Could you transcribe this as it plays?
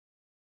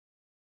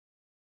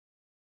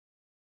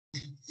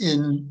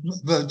in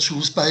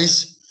virtual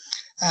space.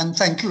 And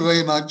thank you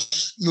very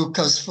much,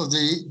 Lucas, for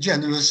the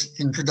generous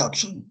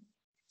introduction.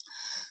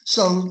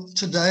 So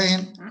today,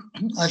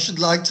 I should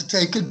like to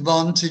take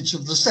advantage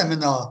of the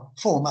seminar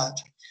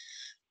format,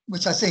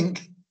 which I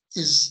think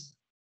is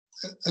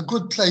a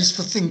good place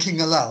for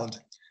thinking aloud,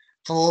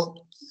 for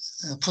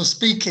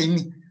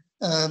speaking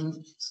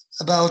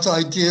about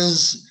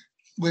ideas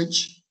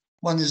which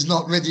one is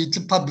not ready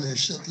to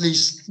publish, at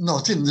least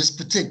not in this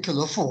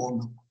particular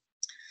form.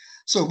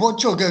 So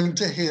what you're going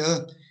to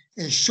hear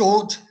is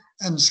short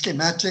and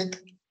schematic,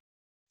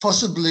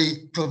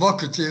 possibly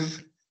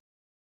provocative,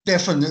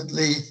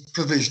 definitely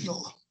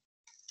provisional.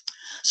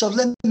 So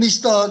let me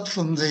start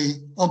from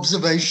the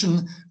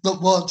observation that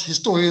what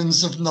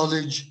historians of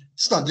knowledge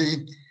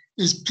study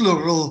is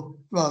plural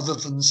rather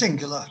than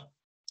singular,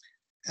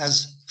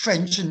 as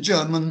French and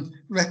German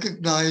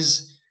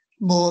recognize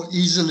more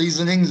easily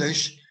than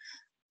English,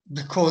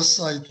 because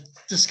I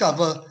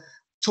discover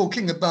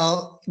talking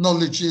about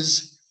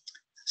knowledges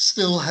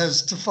still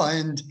has to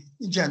find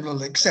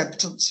general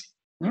acceptance.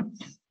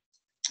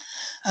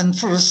 And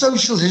for a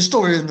social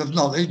historian of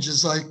knowledge,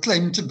 as I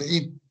claim to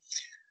be,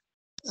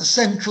 a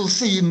central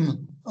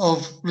theme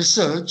of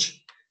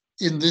research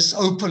in this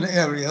open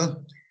area,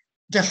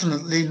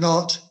 definitely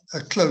not a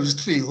closed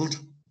field,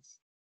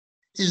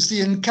 is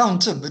the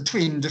encounter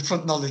between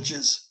different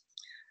knowledges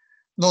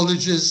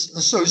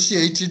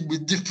associated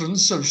with different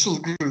social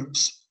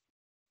groups,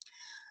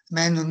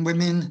 men and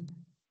women,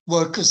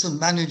 workers and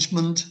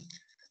management,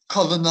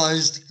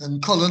 colonized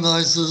and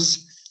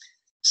colonizers,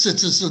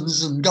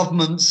 citizens and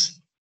governments,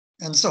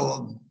 and so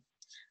on.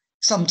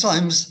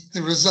 Sometimes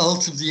the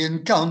result of the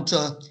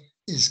encounter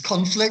is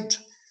conflict,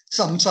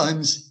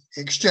 sometimes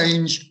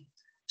exchange,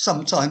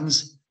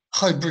 sometimes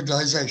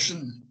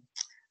hybridization,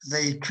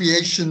 the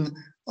creation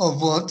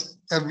of what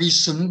a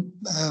recent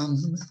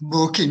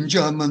book in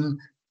German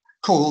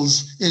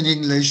calls in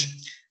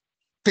English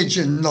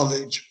pigeon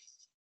knowledge.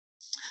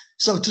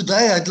 So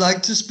today I'd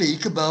like to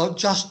speak about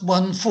just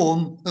one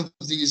form of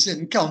these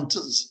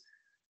encounters,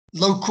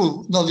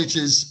 local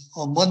knowledges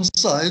on one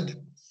side,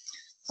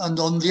 and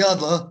on the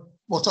other,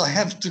 what I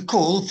have to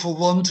call, for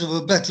want of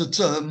a better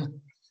term,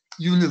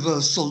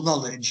 universal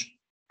knowledge,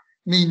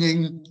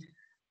 meaning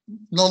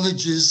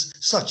knowledges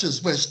such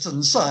as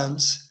Western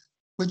science,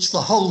 which the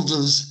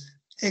holders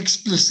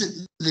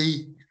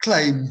explicitly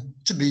claim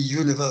to be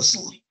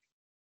universal.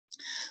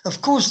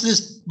 Of course,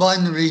 this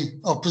binary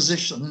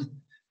opposition,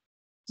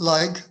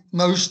 like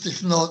most,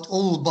 if not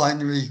all,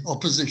 binary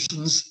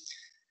oppositions,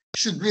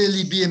 should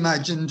really be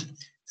imagined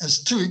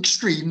as two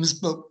extremes,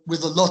 but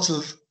with a lot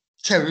of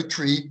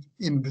territory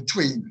in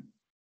between.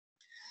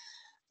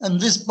 And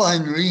this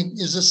binary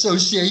is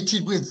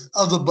associated with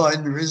other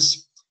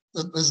binaries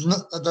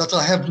that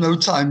I have no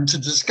time to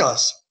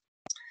discuss.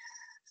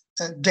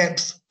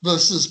 Depth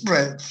versus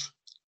breadth,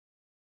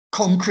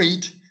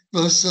 concrete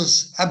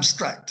versus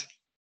abstract,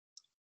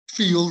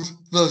 field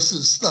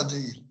versus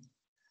study,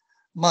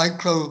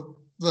 micro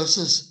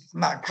versus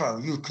macro.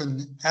 You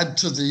can add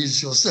to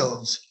these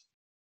yourselves.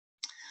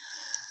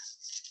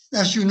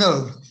 As you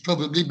know,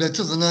 probably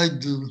better than I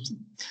do,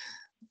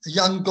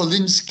 Jan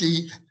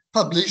Golinsky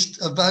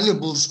published a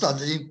valuable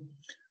study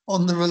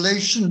on the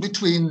relation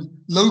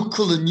between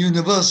local and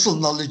universal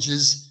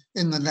knowledges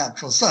in the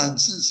natural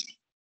sciences.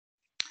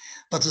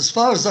 But as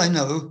far as I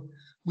know,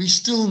 we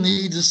still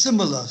need a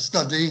similar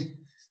study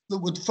that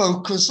would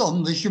focus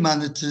on the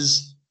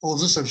humanities or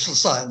the social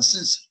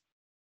sciences.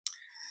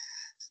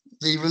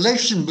 The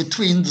relation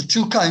between the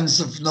two kinds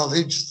of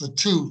knowledge, the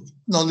two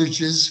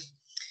knowledges,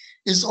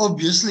 is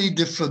obviously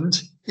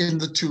different in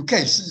the two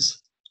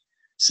cases,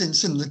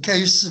 since in the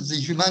case of the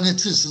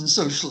humanities and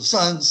social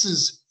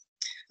sciences,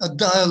 a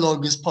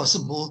dialogue is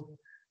possible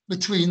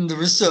between the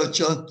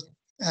researcher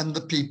and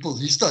the people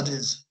he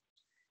studies,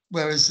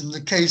 whereas in the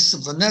case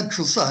of the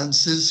natural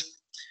sciences,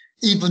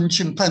 even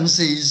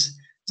chimpanzees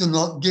do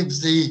not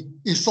give the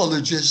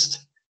ethologist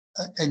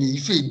any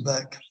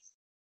feedback.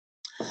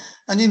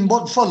 And in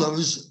what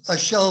follows, I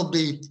shall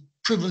be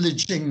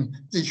privileging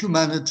the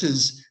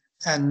humanities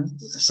and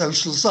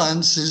social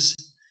sciences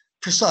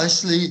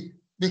precisely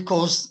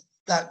because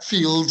that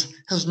field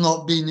has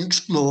not been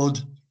explored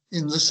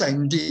in the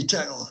same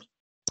detail.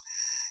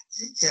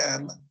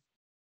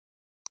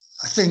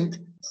 I think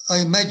I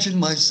imagine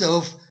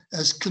myself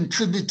as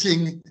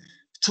contributing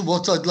to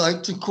what I'd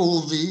like to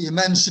call the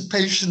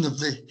emancipation of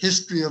the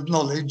history of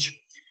knowledge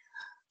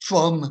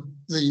from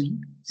the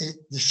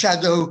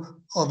shadow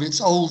of its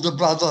older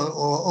brother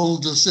or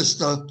older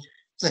sister,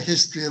 the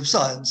history of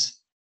science.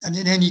 And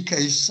in any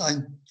case,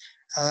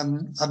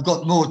 I've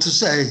got more to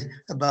say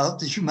about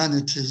the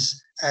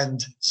humanities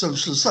and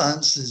social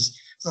sciences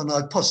than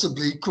I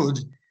possibly could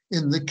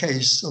in the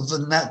case of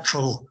the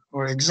natural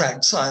or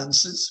exact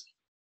sciences.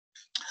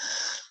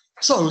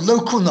 So,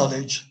 local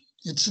knowledge,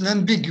 it's an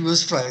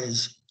ambiguous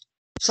phrase.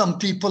 Some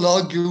people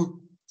argue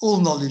all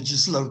knowledge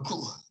is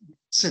local,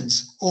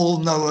 since all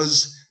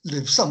knowers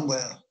live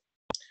somewhere.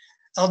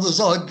 Others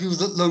argue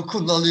that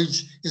local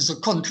knowledge is a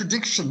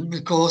contradiction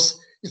because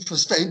if a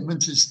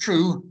statement is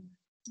true,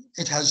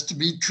 it has to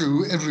be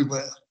true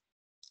everywhere.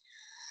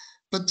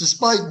 But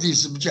despite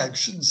these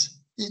objections,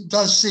 it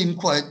does seem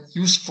quite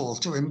useful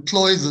to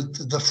employ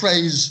the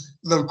phrase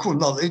local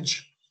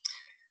knowledge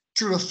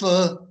to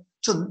refer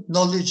to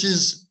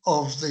knowledges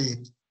of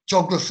the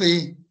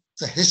geography,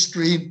 the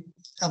history,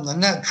 and the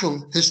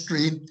natural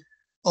history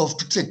of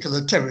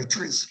particular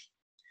territories.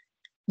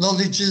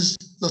 Knowledges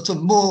that are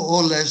more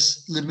or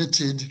less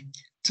limited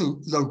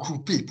to local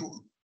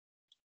people.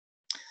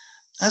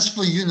 As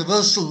for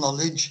universal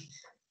knowledge,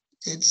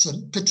 it's a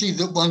pity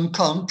that one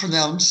can't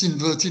pronounce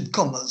inverted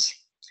commas.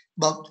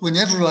 But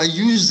whenever I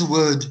use the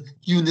word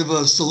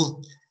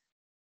universal,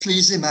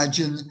 please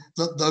imagine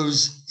that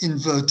those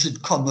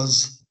inverted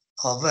commas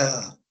are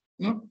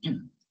there.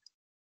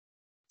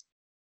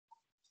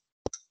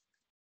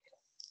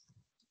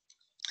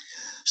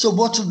 So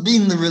what have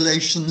been the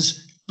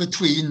relations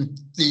between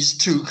these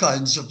two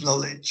kinds of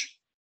knowledge?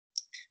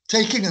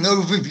 Taking an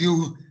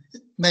overview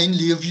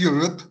mainly of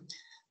Europe,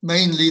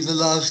 mainly the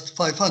last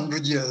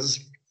 500 years,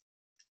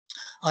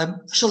 I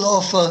shall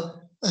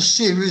offer a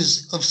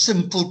series of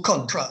simple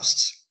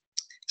contrasts,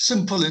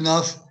 simple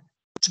enough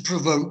to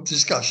provoke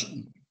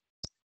discussion.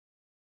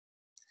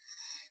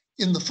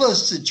 In the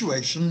first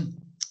situation,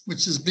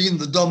 which has been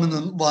the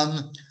dominant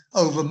one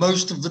over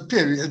most of the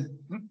period,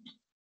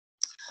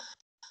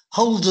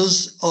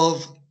 holders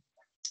of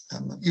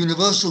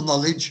universal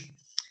knowledge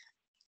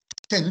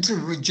tend to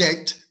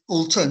reject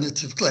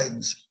alternative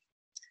claims,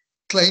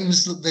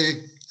 claims that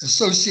they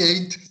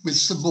associate with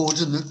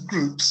subordinate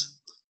groups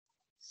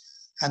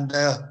and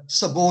their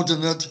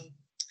subordinate,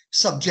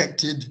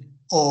 subjected,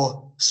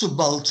 or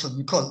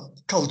subaltern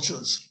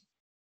cultures.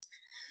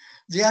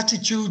 The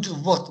attitude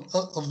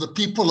of the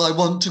people I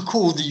want to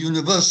call the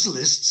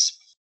universalists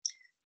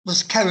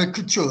was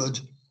caricatured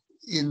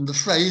in the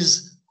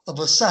phrase of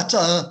a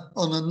satire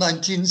on a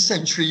 19th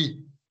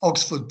century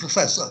Oxford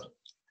professor,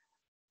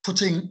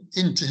 putting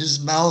into his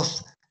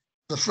mouth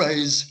the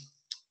phrase,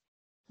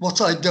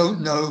 "What I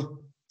don't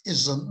know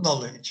isn't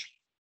knowledge."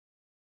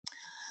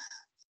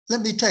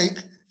 Let me take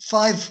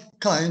 5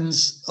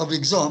 kinds of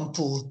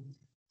example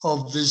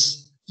of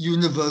this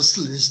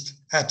universalist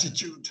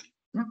attitude.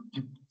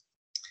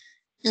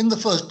 In the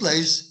first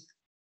place,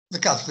 the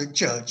Catholic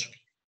Church,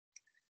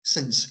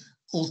 since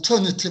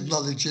alternative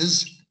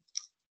knowledges,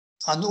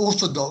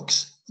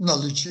 unorthodox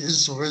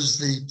knowledges, or as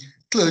the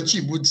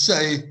clergy would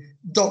say,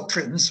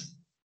 doctrines,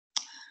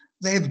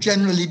 they have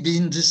generally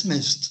been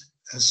dismissed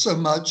as so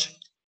much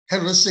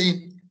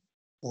heresy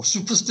or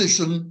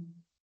superstition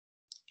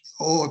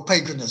or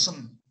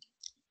paganism,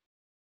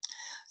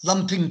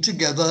 lumping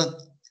together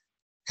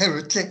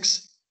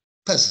heretics,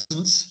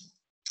 peasants,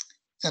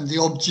 and the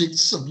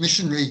objects of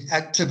missionary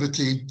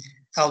activity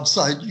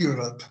outside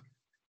Europe,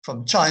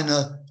 from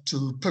China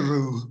to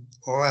Peru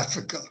or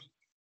Africa.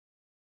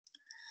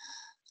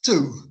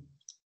 2,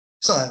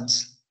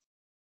 science.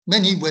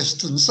 Many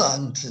Western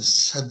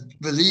scientists have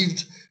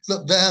believed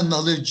that their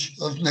knowledge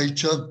of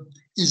nature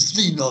is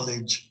the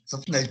knowledge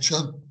of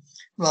nature,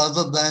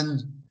 rather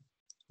than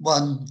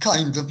one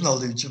kind of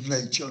knowledge of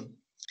nature.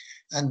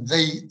 And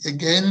they,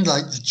 again,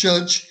 like the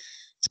Church,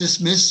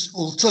 dismiss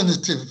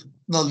alternative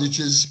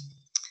knowledges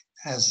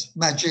as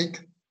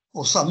magic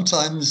or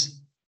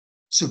sometimes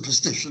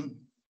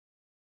superstition.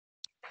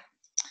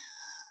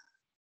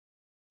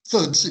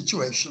 Third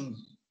situation.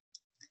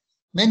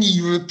 Many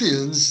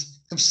Europeans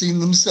have seen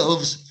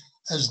themselves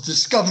as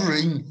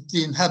discovering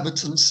the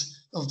inhabitants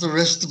of the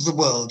rest of the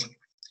world,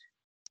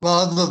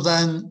 rather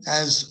than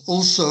as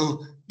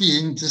also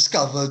being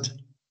discovered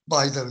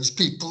by those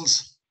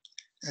peoples.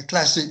 A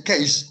classic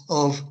case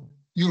of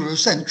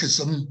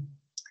Eurocentrism,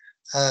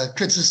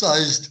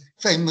 criticized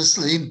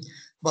famously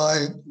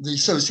by the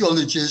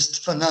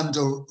sociologist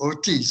Fernando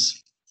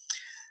Ortiz,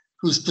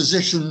 whose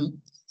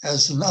position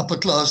as an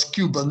upper-class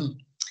Cuban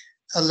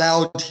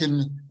allowed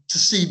him to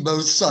see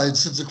both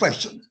sides of the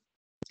question.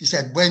 He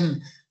said,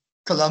 when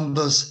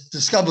Columbus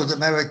discovered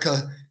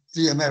America,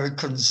 the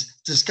Americans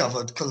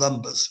discovered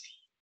Columbus.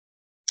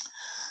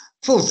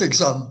 Fourth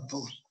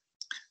example,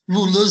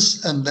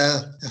 rulers and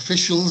their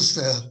officials,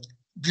 their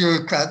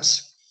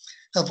bureaucrats,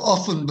 have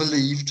often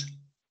believed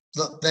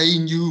that they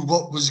knew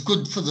what was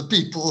good for the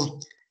people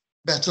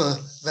better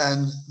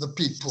than the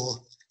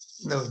people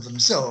know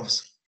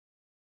themselves.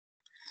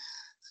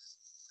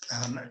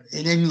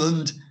 In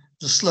England,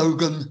 the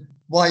slogan,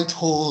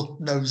 "Whitehall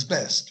knows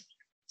best,"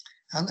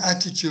 an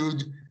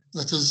attitude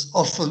that has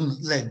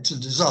often led to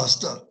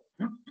disaster.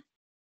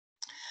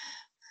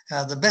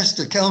 The best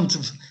account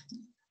of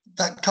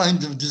that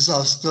kind of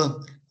disaster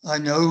I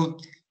know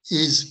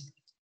is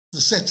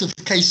the set of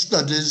case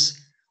studies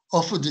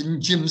offered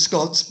in Jim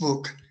Scott's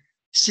book,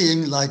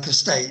 Seeing Like a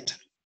State,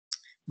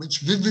 which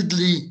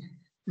vividly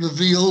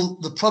reveal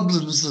the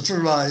problems that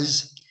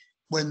arise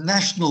when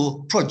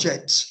national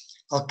projects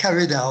are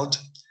carried out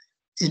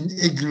in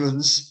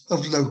ignorance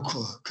of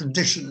local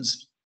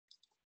conditions.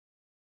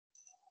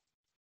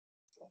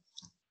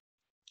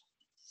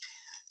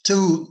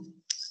 To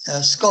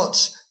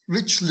Scott's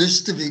rich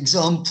list of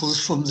examples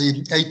from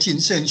the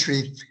 18th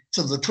century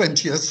to the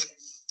 20th,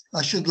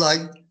 I should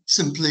like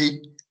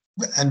simply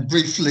and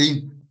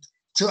briefly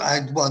to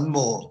add one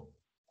more.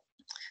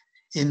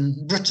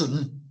 In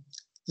Britain,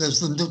 there's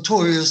the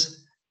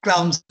notorious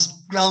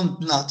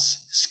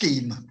groundnuts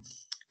scheme,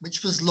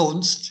 which was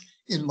launched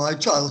in my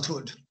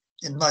childhood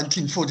in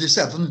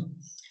 1947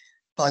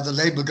 by the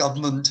Labour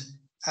government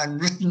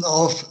and written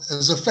off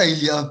as a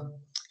failure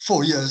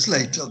 4 years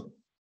later.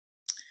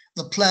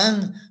 The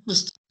plan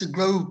was to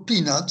grow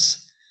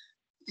peanuts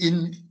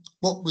in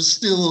what was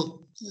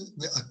still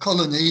a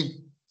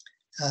colony,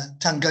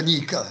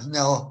 Tanganyika,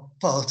 now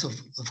part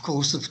of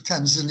course, of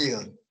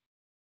Tanzania.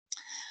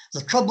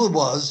 The trouble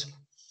was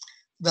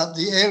that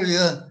the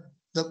area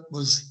that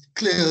was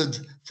cleared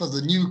for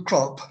the new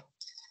crop,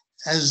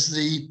 as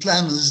the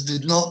planners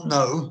did not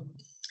know,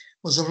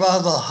 was a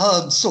rather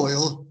hard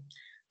soil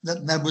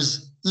that there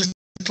was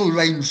little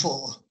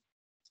rainfall.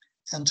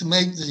 And to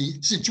make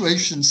the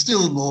situation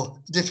still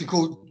more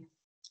difficult,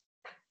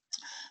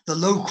 the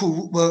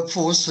local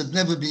workforce had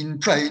never been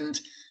trained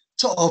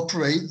to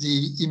operate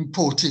the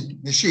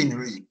imported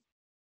machinery.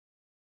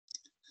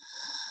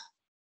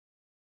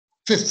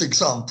 Fifth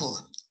example,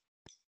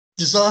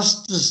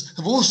 disasters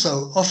have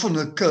also often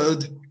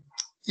occurred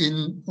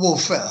in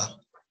warfare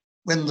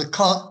when the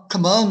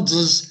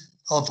commanders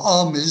of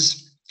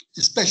armies,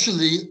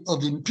 especially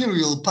of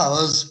imperial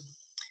powers,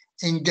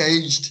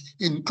 engaged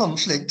in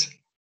conflict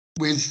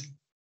with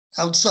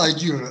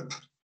outside Europe.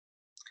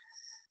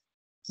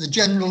 The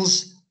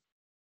generals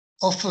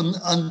often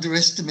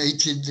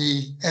underestimated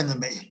the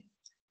enemy,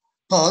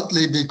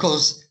 partly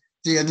because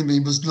the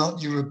enemy was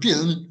not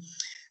European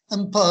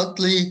and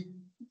partly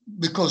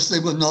because they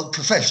were not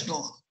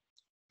professional.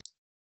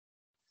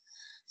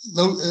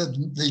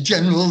 The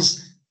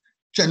generals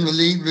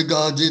generally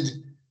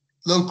regarded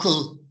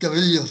local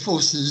guerrilla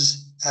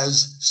forces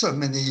as so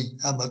many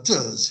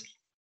amateurs.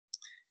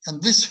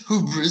 And this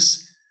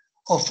hubris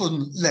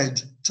often led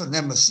to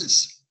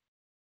nemesis.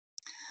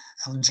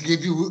 And to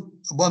give you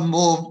one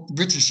more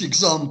British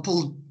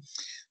example,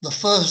 the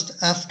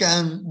first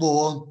Afghan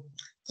War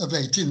of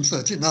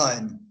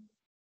 1839.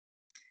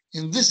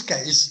 In this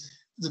case,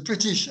 the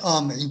British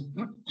Army,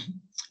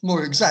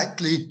 more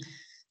exactly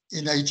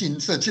in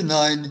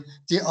 1839,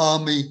 the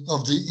Army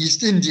of the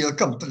East India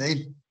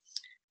Company,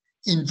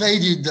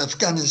 invaded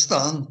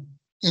Afghanistan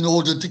in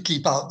order to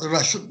keep out the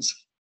Russians.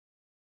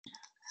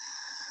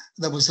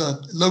 There was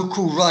a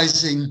local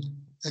rising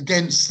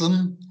against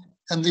them,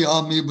 and the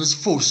army was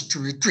forced to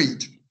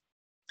retreat.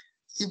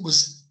 It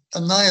was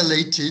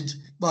annihilated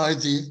by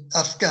the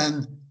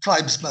Afghan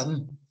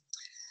tribesmen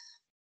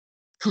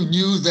who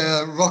knew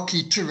their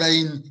rocky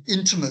terrain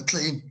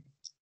intimately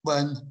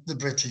when the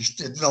British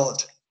did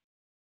not.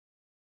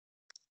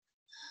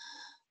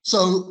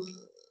 So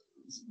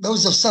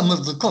those are some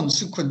of the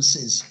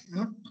consequences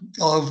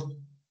of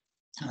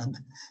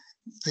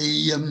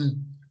the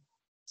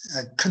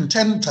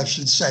contempt, I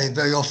should say,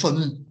 very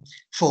often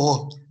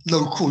for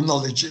local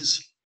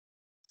knowledges.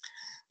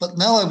 But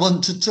now I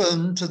want to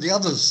turn to the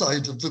other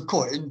side of the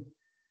coin,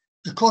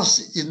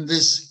 because in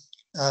this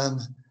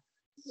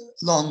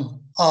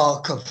long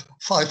arc of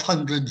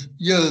 500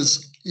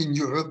 years in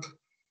Europe,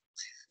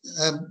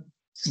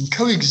 and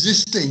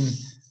coexisting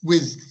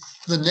with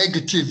the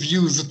negative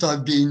view that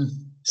I've been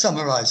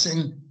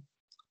summarizing,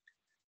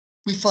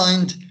 we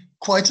find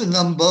quite a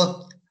number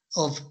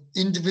of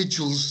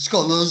individual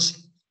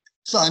scholars,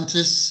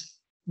 scientists,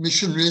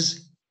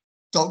 missionaries,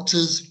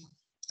 doctors,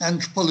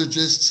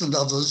 anthropologists, and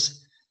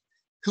others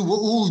who were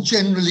all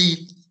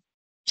genuinely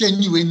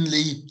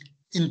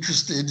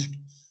interested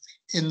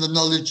in the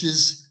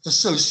knowledges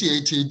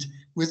associated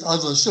with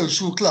other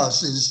social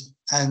classes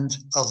and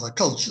other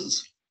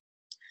cultures.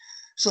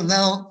 So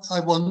now I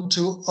want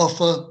to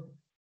offer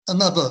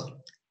another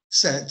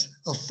set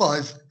of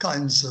 5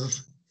 kinds of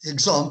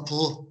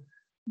example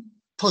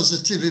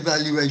positive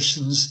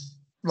evaluations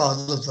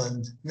rather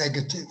than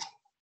negative.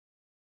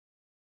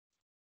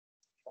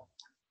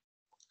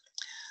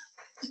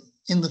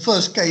 In the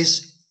first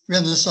case,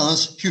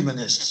 Renaissance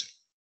humanists.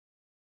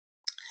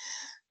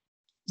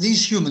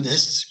 These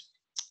humanists,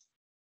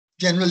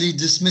 generally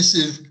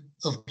dismissive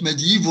of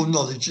medieval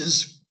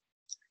knowledges,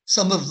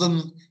 some of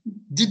them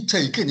did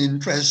take an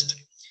interest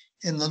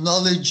in the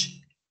knowledge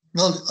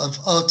of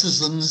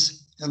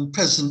artisans and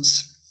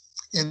peasants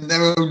in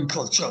their own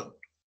culture.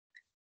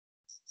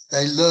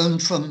 They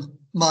learned from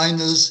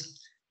miners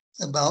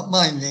about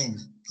mining,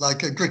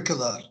 like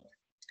Agricola.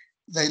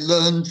 They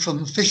learned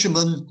from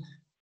fishermen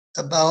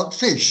about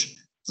fish,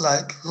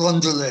 like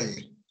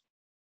Rondellet.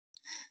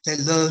 They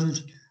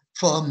learned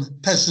from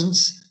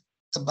peasants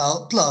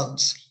about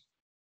plants.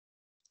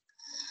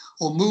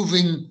 Or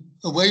moving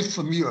away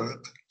from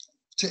Europe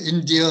to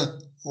India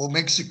or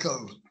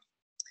Mexico,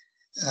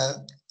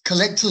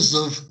 collectors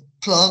of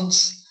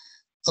plants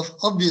have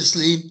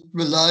obviously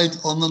relied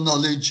on the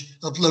knowledge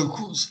of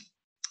locals,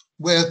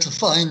 where to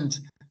find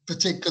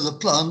particular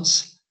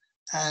plants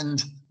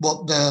and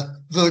what their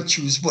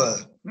virtues were.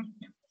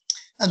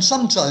 And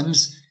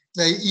sometimes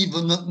they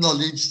even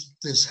acknowledged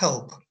this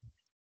help.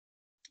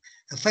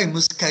 A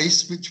famous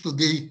case, which will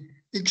be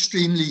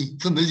extremely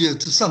familiar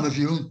to some of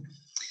you,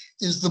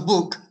 is the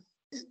book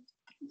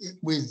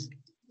with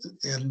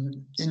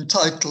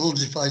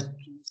entitled, if I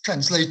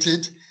translate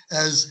it,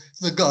 as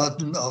The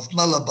Garden of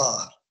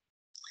Malabar,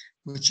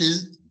 which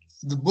is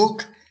the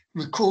book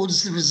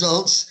records the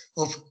results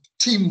of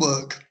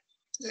teamwork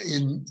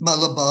in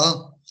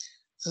Malabar,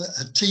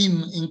 a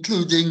team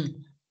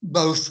including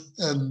both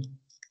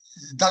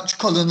Dutch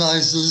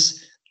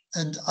colonizers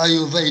and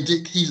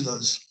Ayurvedic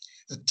healers,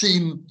 a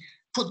team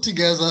put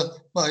together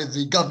by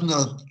the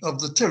governor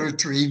of the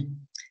territory,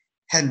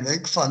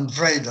 Hendrik van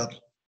Vrede.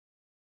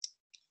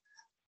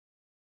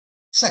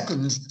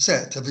 Second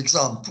set of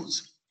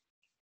examples.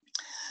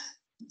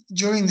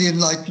 During the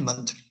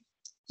Enlightenment,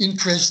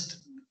 interest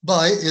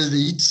by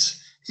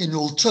elites in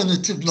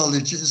alternative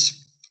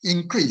knowledges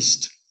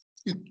increased.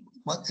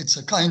 It's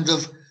a kind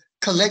of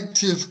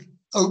collective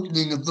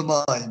opening of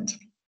the mind.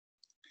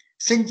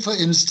 Think, for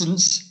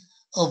instance,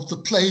 of the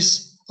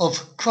place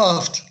of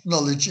craft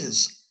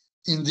knowledges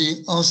in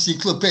the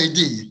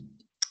Encyclopédie.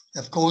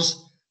 Of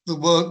course, the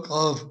work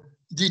of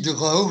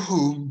Diderot,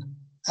 who,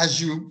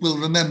 as you will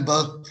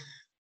remember,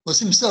 was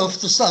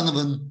himself the son of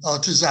an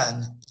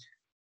artisan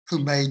who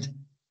made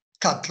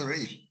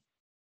cutlery.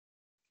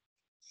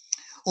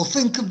 Or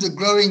think of the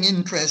growing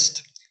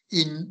interest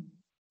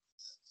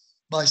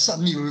by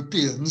some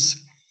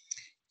Europeans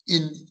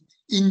in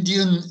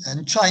Indian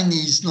and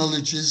Chinese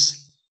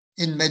knowledges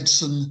in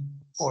medicine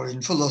or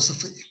in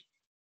philosophy.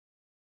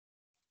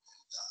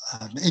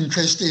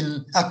 Interest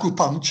in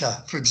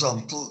acupuncture, for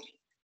example.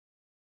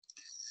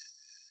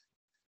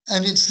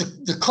 And it's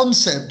the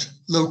concept,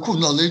 local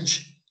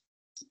knowledge,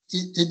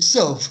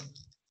 itself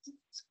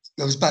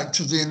goes back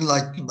to the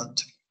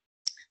Enlightenment.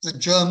 The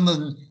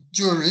German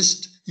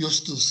jurist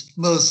Justus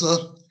Mercer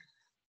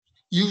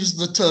used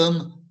the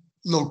term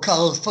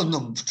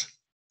Lokalvernunft,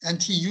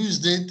 and he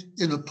used it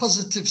in a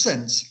positive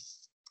sense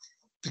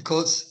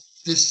because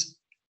this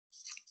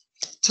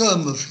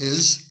term of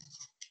his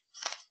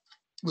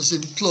was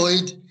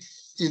employed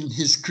in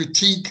his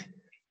critique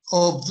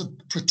of the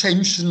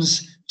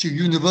pretensions to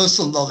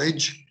universal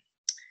knowledge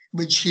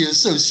which he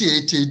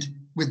associated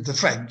with the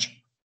French.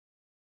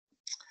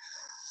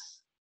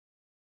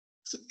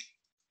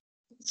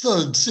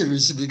 Third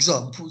series of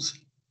examples.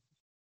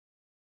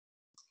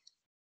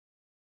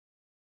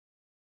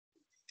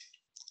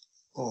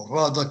 Or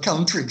rather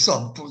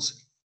counterexamples.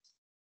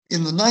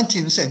 In the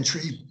 19th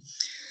century,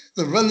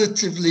 the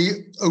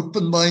relatively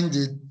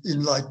open-minded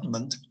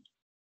Enlightenment,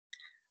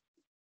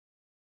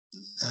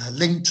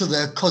 linked to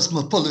their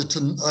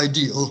cosmopolitan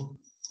ideal,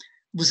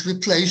 was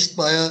replaced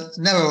by a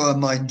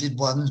narrower-minded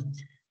one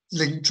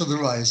linked to the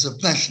rise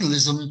of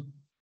nationalism,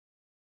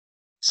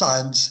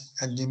 science,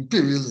 and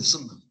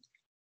imperialism.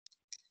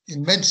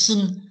 In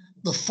medicine,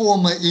 the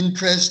former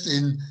interest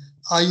in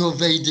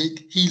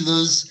Ayurvedic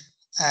healers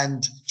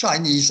and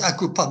Chinese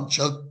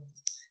acupuncture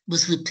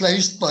was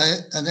replaced by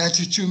an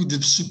attitude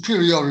of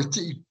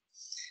superiority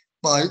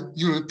by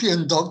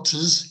European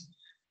doctors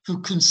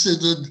who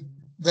considered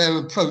their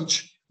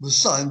approach was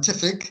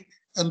scientific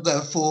and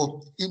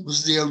therefore it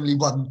was the only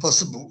one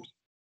possible.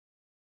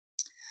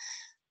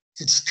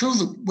 It's true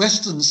that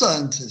Western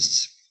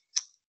scientists,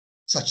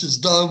 such as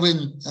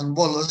Darwin and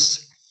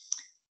Wallace,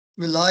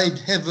 relied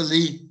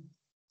heavily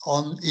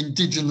on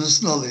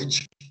indigenous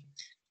knowledge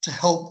to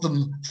help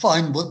them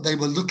find what they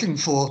were looking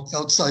for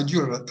outside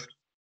Europe.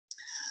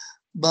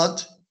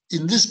 But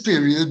in this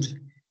period,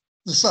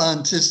 the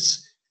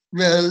scientists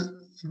rarely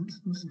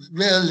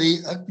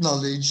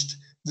acknowledged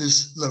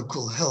this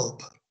local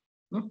help.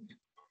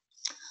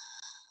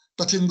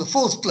 But in the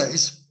fourth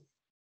place,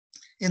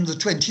 in the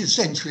 20th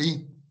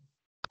century,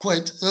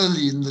 quite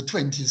early in the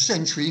 20th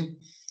century,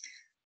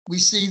 we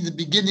see the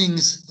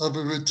beginnings of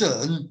a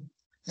return,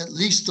 at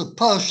least a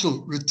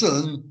partial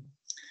return,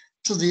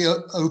 to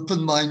the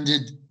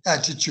open-minded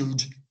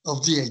attitude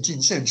of the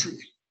 18th century.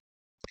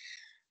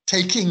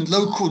 Taking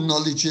local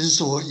knowledges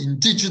or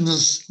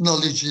indigenous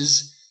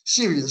knowledges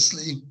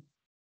seriously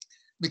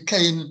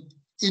became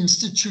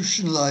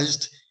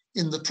institutionalized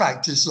in the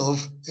practice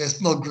of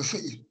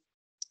ethnography,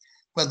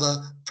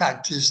 whether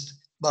practiced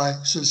by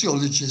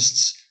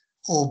sociologists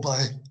or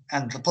by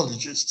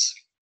anthropologists.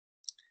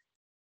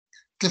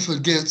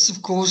 Clifford Geertz,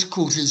 of course,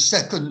 called his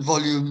second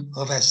volume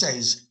of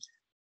essays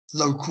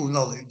Local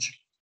Knowledge.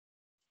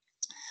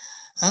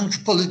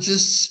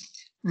 Anthropologists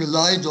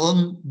relied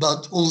on,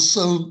 but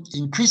also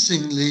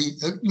increasingly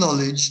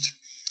acknowledged,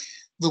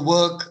 the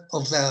work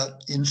of their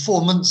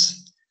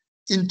informants,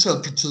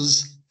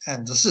 interpreters,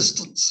 and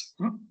assistants.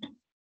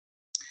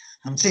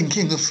 I'm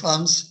thinking of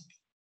Franz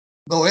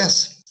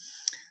Boas,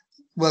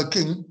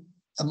 working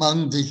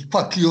among the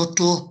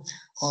Kwakiutl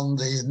on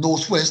the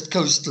northwest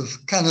coast of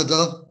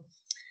Canada,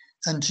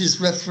 and his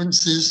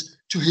references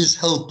to his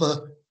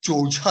helper,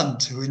 George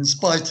Hunt, who, in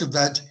spite of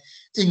that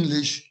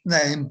English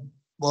name,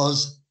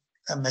 was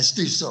a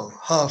mestizo,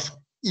 half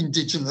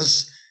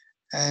indigenous,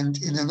 and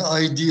in an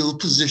ideal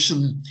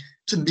position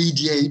to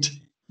mediate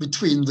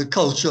between the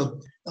culture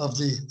of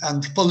the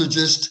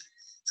anthropologist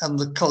and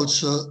the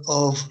culture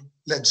of,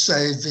 let's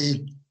say,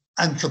 the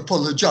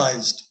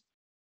anthropologized.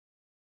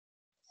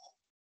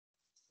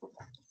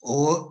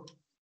 Or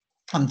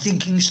I'm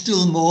thinking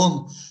still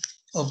more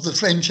of the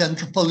French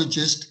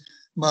anthropologist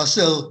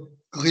Marcel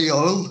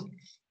Griol,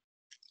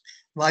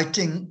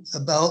 writing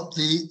about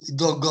the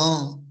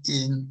Dogon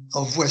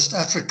of West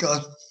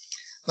Africa,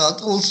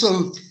 but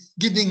also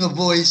giving a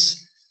voice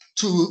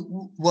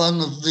to one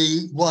of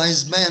the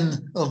wise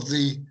men of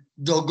the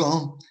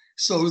Dogon,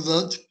 so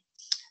that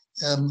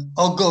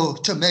Ogo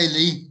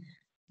Tameli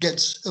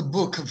gets a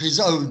book of his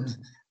own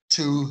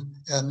to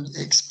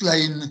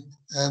explain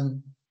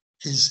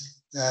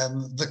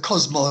the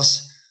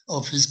cosmos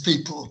of his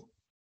people.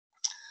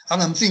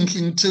 And I'm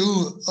thinking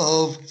too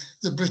of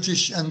the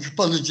British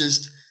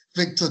anthropologist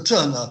Victor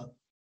Turner,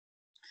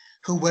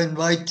 who, when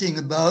writing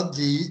about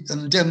the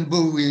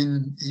Ndembu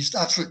in East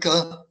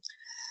Africa,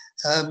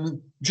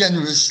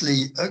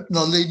 generously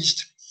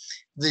acknowledged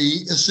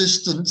the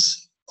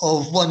assistance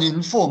of one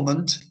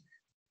informant,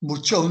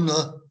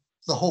 Muchona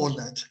the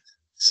Hornet,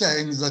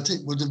 saying that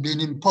it would have been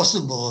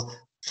impossible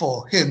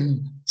for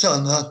him,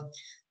 Turner,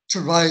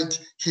 to write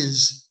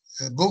his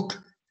book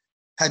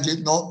had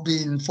it not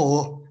been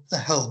for the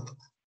help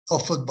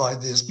offered by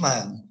this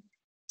man.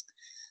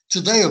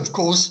 Today, of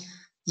course,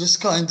 this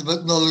kind of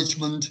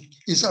acknowledgement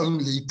is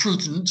only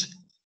prudent,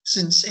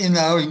 since in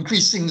our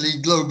increasingly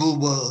global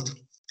world,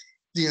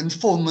 the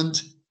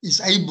informant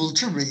is able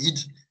to read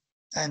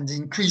and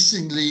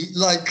increasingly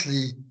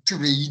likely to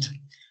read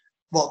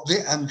what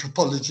the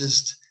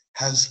anthropologist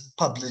has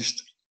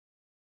published.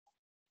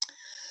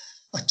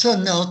 I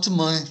turn now to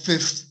my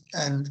fifth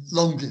and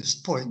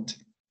longest point.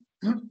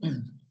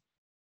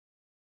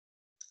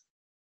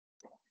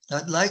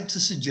 I'd like to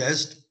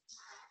suggest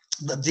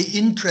that the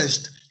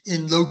interest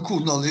in local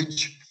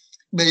knowledge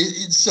may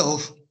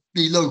itself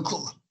be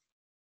local.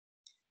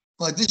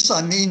 By this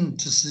I mean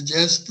to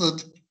suggest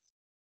that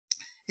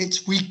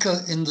it's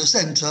weaker in the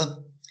center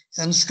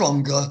and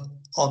stronger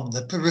on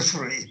the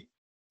periphery,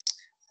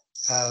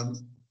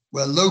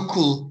 where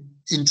local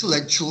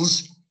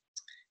intellectuals,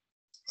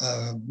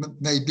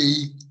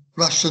 maybe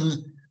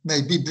Russian,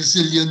 maybe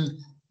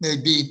Brazilian,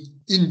 maybe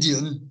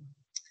Indian,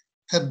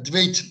 have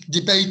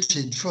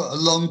debated for a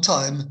long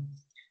time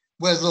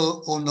whether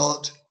or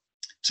not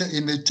to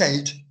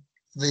imitate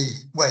the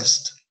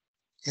West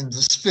in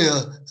the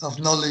sphere of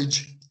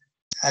knowledge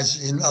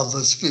as in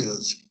other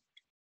spheres.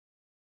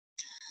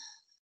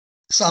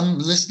 Some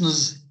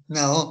listeners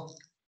now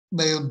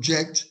may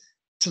object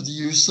to the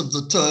use of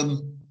the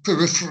term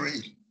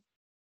periphery.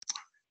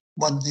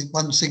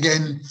 Once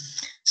again,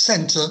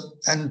 center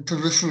and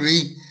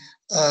periphery,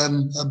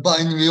 a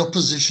binary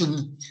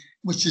opposition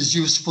which is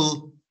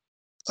useful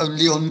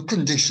only on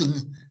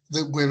condition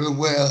that we're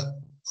aware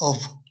of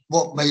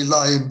what may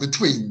lie in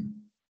between.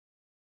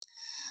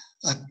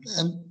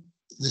 And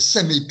the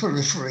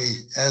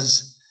semi-periphery,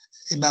 as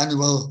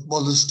Emmanuel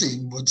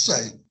Wallerstein would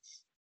say.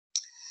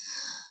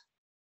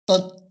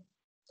 But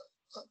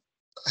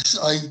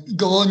I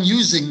go on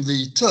using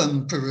the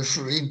term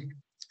periphery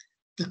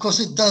because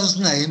it does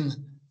name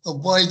a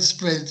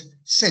widespread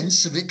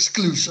sense of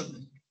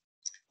exclusion,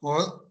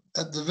 or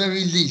at the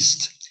very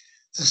least,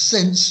 a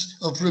sense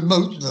of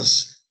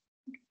remoteness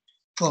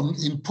from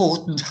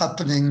important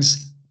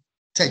happenings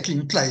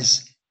taking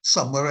place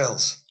somewhere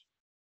else.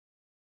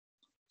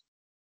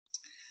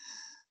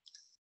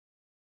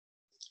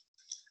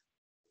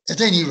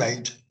 At any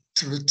rate,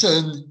 to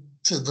return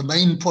to the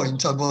main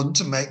point I want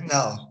to make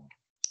now,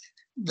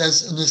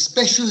 there's an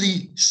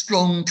especially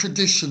strong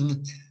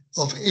tradition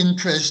of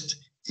interest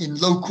in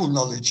local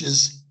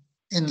knowledges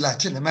in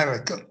Latin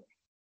America.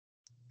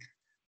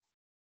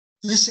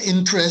 This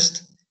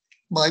interest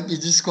might be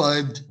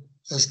described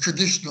as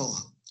traditional.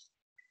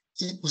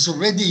 It was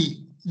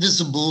already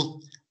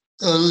visible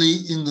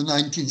early in the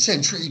 19th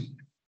century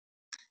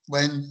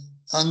when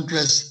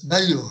Andrés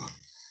Bello,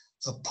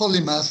 a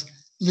polymath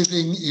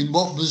living in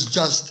what was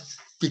just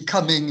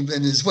becoming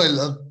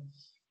Venezuela,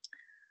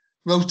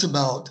 wrote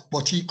about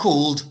what he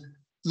called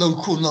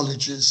local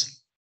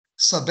knowledges,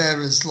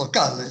 saberes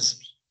locales.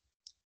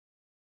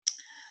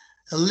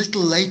 A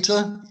little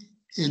later,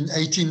 in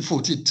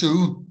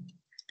 1842,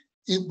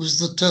 it was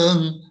the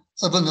turn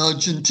of an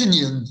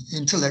Argentinian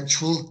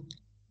intellectual,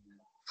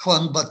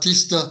 Juan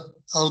Bautista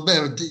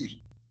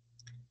Alberdi,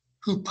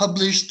 who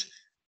published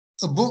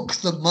a book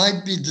that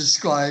might be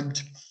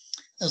described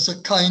as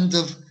a kind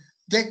of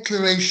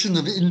declaration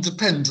of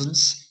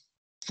independence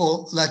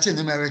for Latin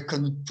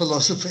American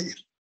philosophy,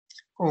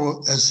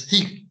 or as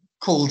he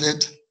called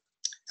it,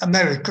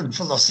 American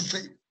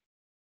philosophy.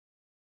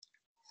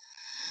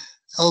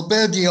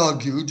 Alberdi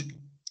argued,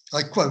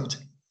 I quote,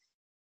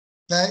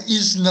 "There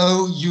is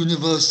no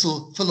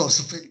universal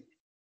philosophy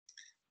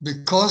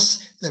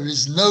because there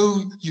is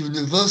no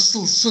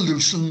universal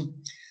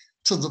solution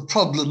to the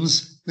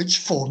problems which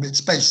form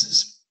its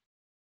basis."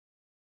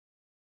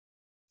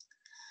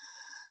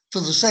 For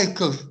the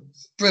sake of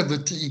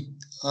brevity,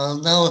 I'll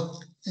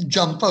now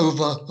jump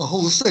over a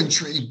whole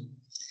century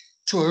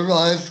to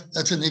arrive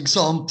at an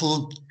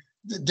example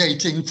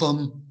dating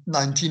from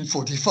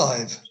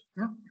 1945.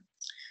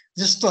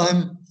 This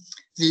time,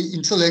 the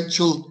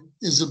intellectual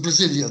is a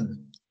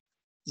Brazilian,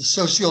 the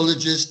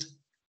sociologist,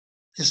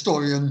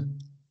 historian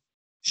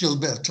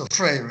Gilberto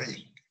Freire.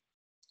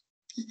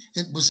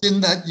 It was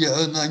in that year,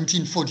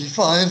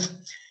 1945,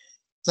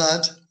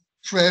 that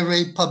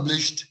Freire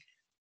published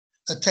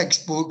a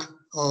textbook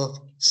of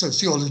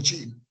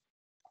sociology,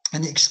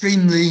 an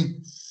extremely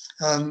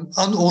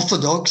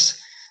unorthodox,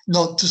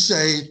 not to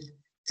say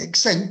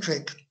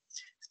eccentric,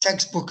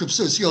 textbook of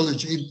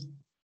sociology,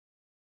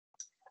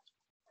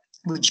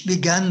 which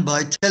began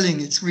by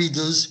telling its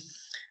readers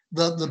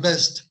that the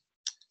best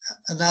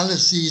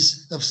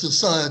analyses of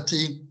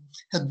society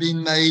had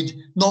been made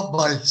not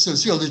by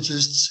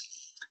sociologists,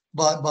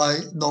 but by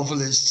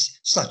novelists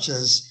such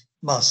as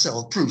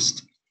Marcel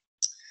Proust.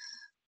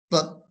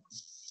 But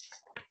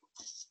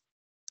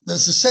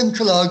there's a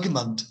central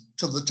argument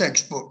to the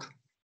textbook,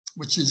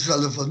 which is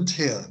relevant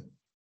here.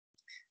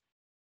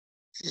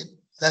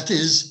 That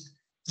is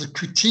the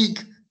critique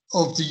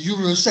of the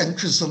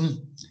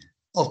Eurocentrism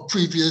of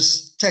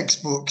previous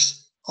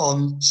textbooks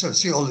on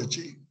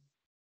sociology.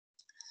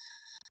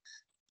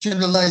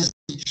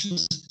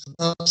 Generalizations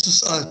about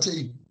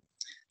society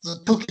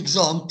that took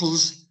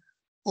examples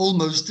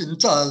almost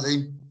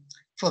entirely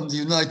from the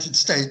United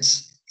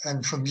States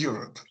and from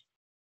Europe.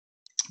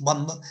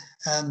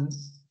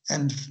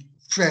 And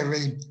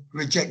Freire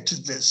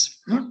rejected this.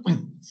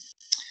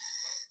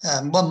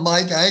 And one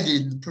might add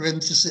in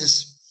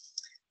parenthesis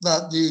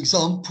that the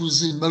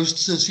examples in most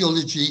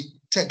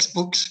sociology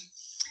textbooks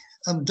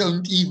are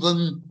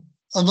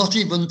not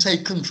even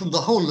taken from the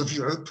whole of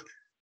Europe,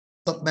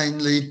 but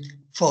mainly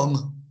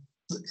from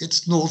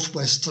its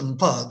northwestern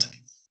part,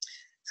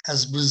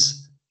 as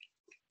was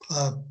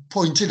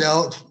pointed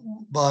out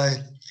by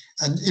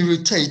an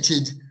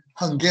irritated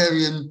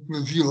Hungarian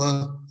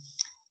reviewer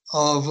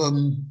of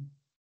a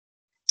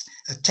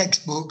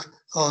textbook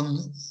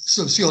on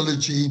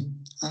sociology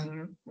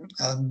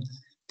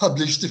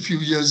published a few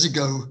years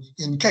ago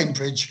in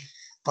Cambridge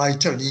by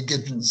Tony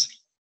Gibbons.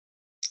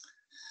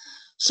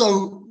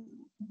 So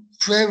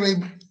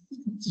Freire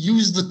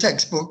used the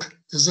textbook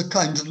as a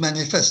kind of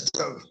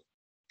manifesto.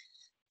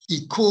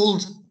 He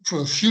called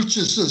for a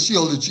future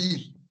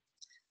sociology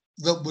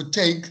that would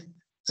take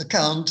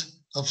account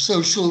of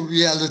social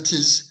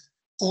realities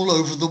all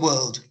over the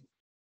world,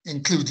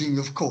 including,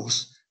 of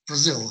course,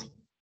 Brazil.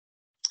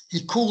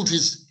 He called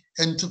his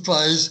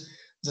enterprise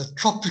the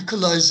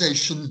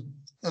tropicalization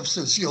of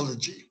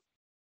sociology.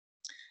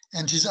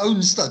 And his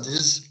own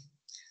studies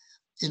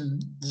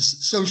in the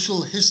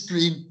social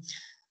history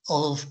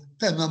of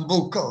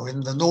Pernambuco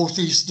in the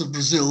northeast of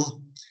Brazil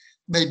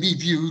may be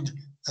viewed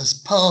as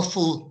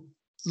powerful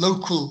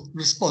local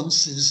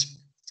responses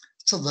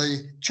to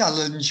the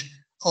challenge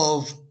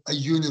of a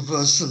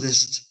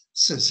universalist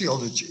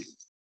sociology.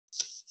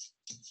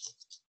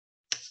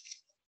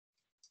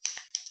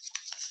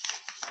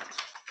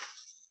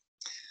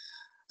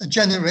 A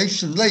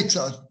generation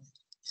later,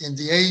 in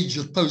the age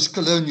of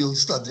post-colonial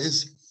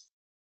studies,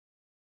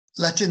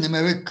 Latin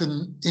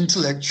American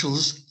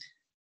intellectuals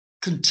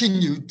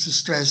continued to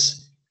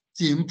stress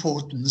the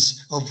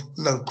importance of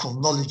local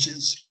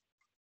knowledges.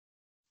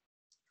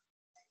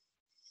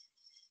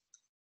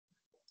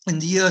 In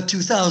the year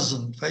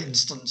 2000, for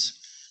instance,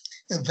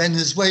 a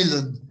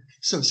Venezuelan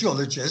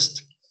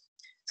sociologist,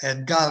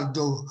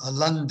 Edgardo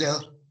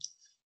Alander,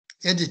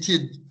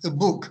 edited a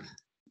book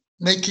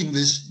making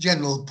this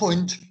general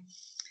point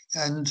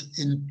and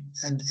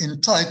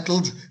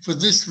entitled, for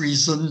this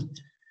reason,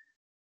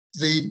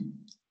 The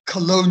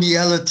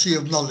Coloniality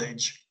of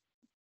Knowledge,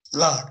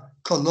 La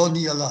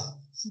Colonialidad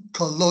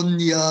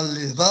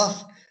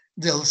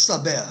del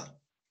Saber.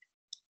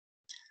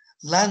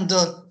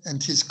 Lander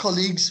and his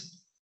colleagues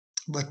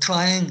were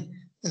trying,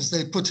 as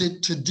they put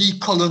it, to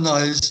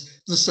decolonize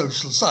the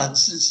social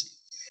sciences,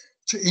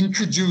 to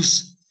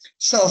introduce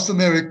South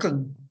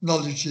American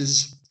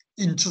knowledges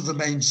into the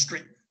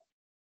mainstream.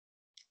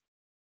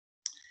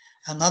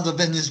 Another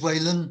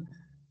Venezuelan,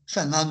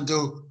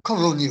 Fernando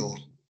Coronio,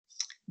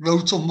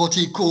 wrote on what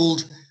he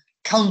called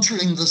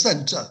countering the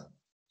center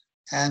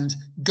and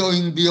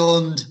going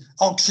beyond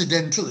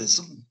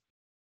Occidentalism.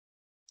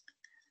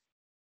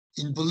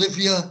 In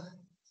Bolivia,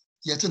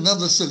 yet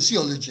another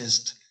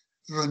sociologist,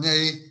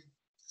 René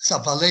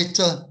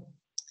Zavaleta,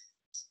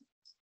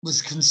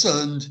 was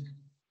concerned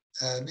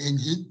in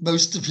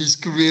most of his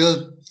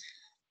career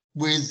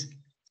with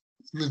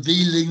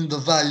revealing the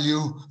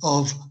value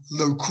of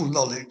local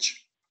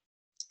knowledge.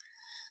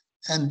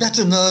 And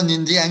better known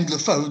in the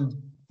Anglophone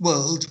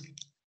world,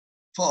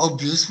 for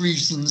obvious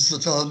reasons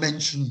that I'll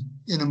mention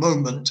in a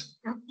moment,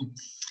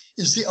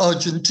 is the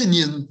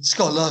Argentinian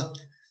scholar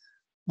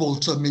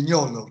Walter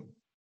Mignolo,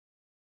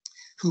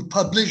 who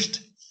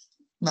published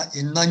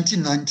in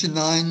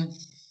 1999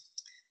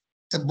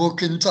 a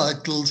book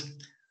entitled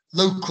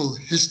Local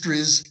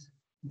Histories,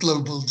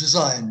 Global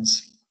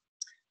Designs,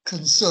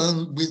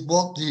 concerned with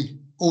what the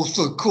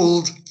author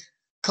called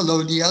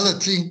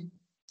coloniality,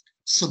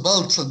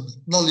 subaltern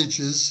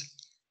knowledges,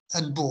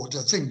 and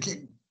border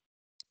thinking.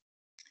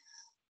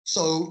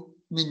 So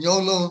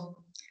Mignolo,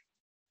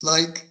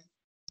 like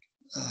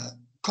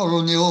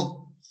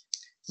Colonial,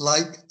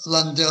 like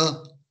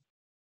Landau,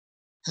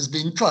 has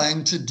been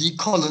trying to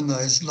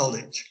decolonize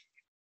knowledge.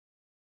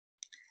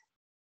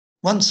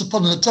 Once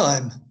upon a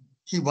time,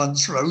 he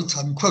once wrote,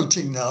 I'm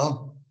quoting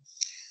now,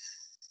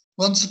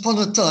 once upon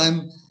a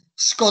time,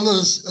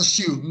 scholars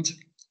assumed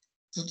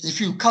that if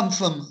you come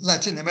from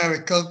Latin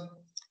America,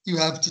 you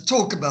have to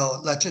talk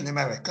about Latin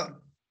America,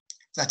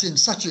 that in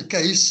such a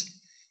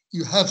case,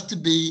 you have to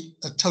be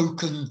a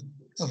token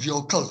of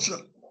your culture.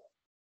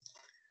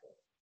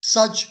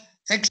 Such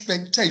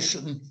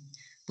expectation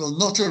will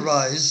not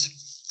arise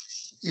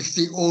if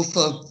the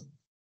author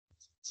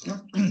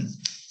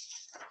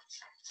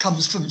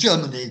comes from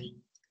Germany,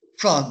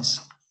 France,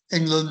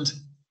 England,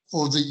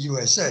 or the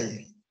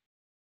USA.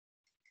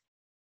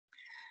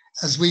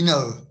 As we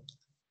know,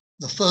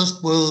 the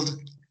first world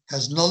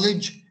has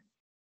knowledge,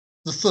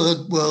 the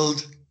third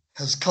world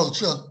has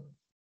culture,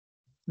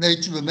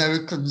 Native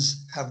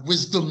Americans have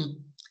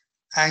wisdom,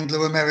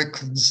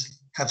 Anglo-Americans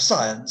have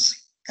science.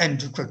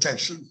 End of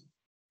quotation.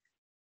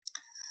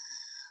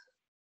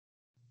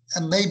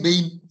 And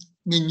maybe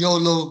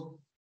Mignolo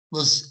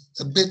was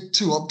a bit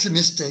too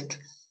optimistic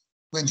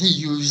when he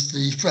used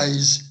the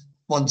phrase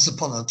once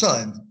upon a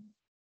time.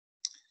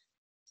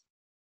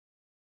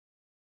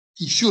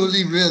 He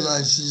surely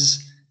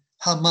realizes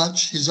how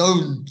much his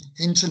own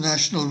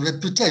international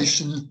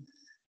reputation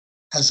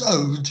has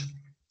owed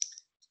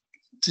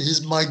to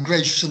his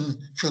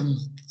migration from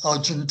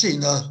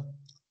Argentina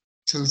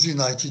to the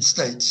United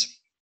States.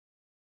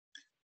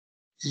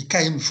 He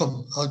came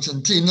from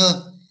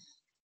Argentina.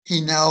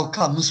 He now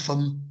comes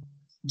from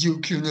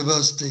Duke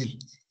University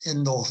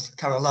in North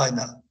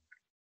Carolina.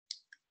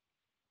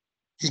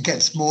 He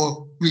gets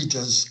more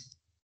readers,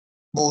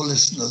 more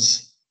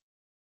listeners,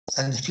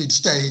 than if he'd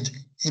stayed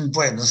in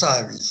Buenos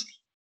Aires.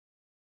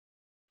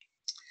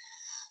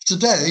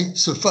 Today,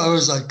 so far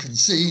as I can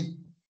see,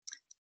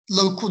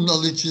 local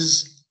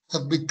knowledges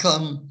have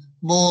become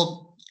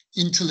more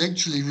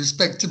intellectually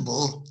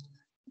respectable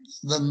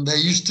than they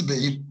used to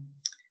be,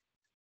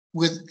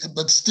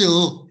 but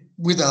still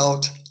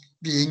without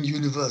being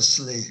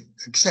universally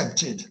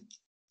accepted,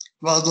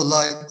 rather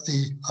like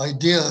the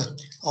idea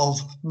of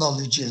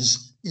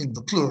knowledges in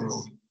the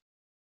plural.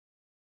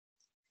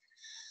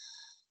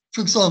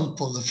 For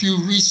example, a few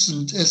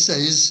recent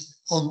essays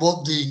on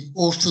what the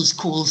authors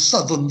call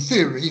Southern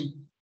theory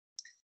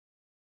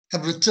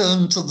have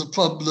returned to the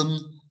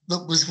problem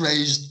that was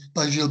raised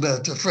by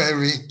Gilberto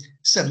Freire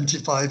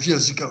 75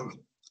 years ago.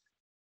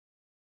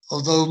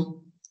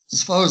 Although,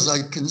 as far as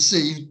I can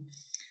see,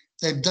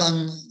 they've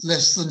done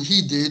less than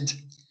he did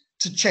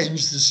to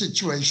change the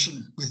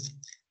situation with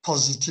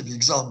positive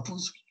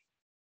examples.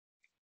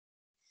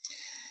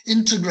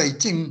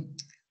 Integrating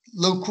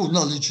local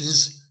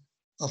knowledges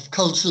of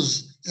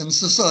cultures and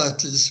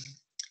societies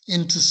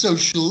into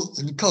social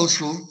and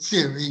cultural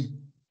theory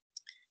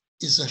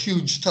is a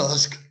huge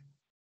task,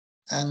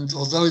 and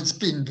although it's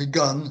been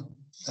begun,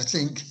 I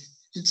think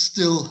it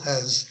still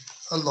has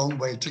a long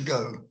way to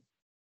go.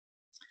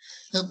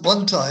 At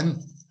one time,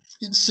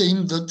 it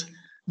seemed that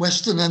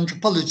Western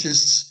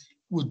anthropologists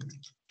would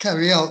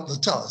carry out the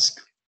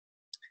task,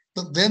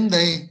 but then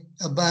they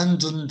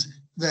abandoned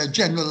their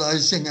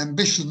generalizing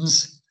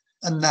ambitions,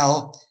 and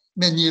now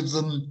many of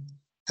them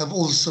have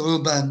also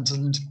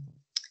abandoned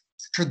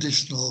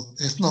traditional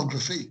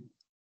ethnography.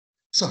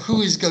 So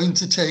who is going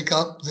to take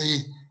up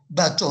the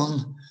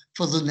baton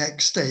for the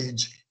next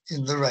stage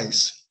in the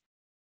race?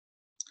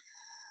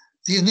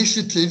 The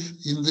initiative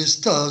in this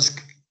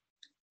task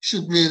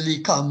should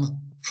really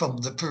come from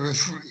the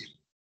periphery,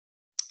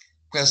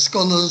 where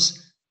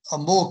scholars are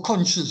more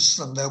conscious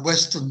than their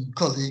Western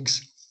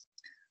colleagues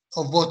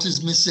of what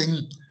is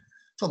missing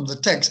from the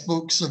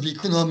textbooks of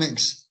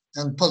economics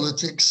and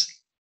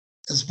politics,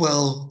 as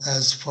well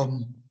as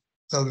from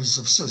those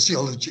of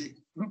sociology.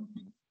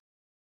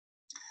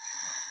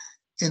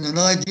 In an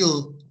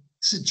ideal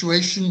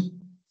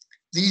situation,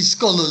 these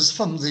scholars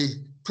from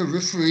the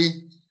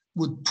periphery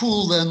would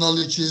pool their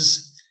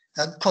knowledges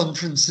at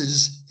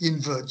conferences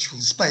in virtual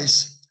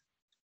space,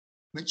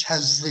 which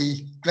has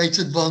the great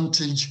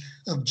advantage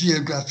of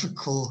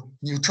geographical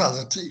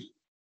neutrality.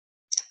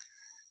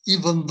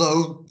 Even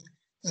though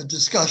a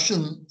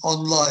discussion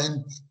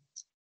online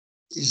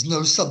is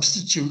no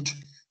substitute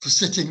for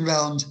sitting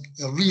round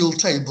a real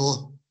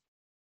table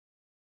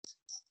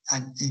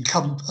and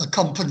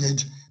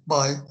accompanied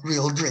by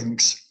real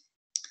drinks.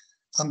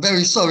 I'm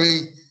very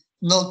sorry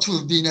not to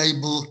have been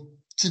able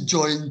to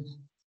join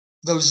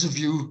those of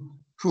you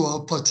who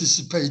are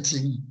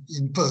participating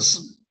in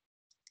person.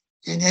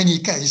 In any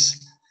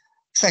case,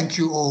 thank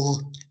you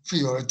all for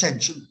your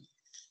attention.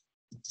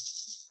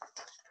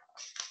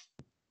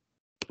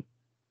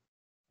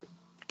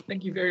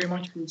 Thank you very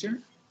much,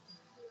 Peter.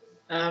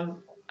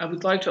 I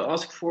would like to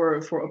ask for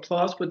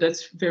applause, but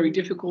that's very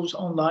difficult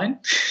online.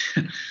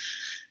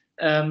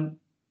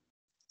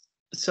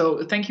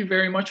 So thank you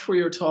very much for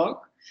your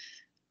talk.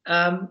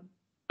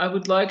 I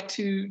would like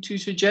to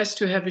suggest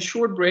to have a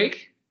short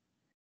break,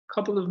 a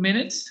couple of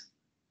minutes,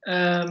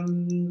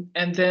 and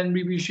then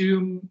we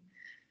resume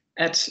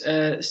at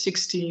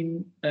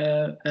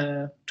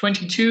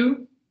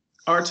 16:22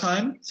 our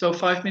time. So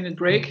 5-minute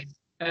break,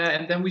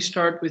 and then we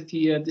start with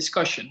the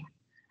discussion.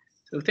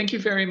 So thank you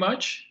very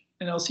much,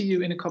 and I'll see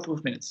you in a couple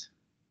of minutes.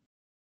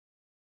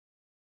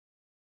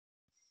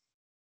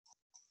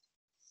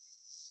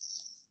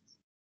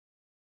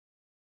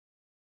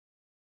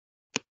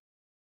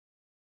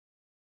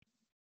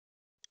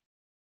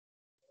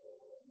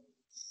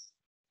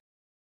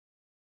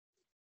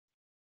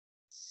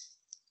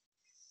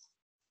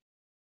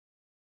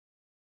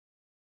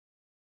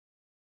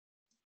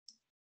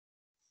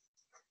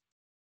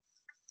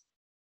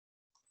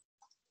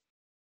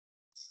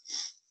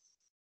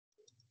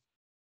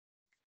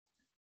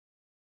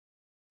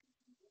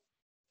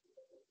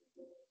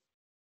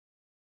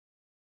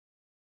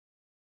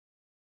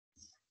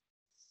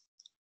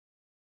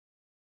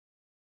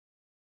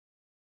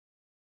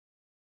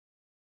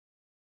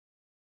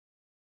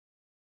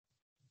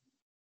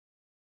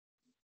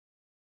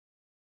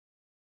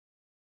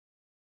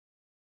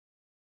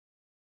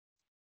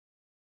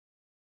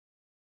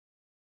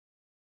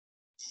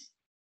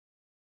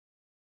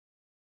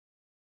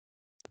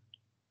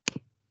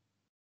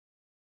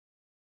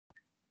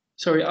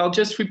 Sorry, I'll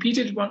just repeat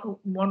it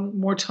one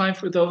more time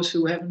for those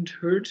who haven't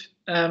heard.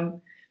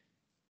 So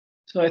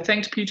I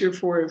thanked Peter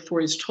for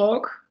his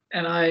talk,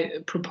 and I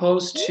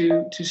propose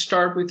to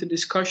start with the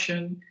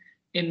discussion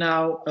in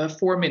now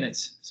 4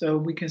 minutes. So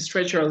we can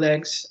stretch our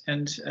legs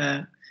and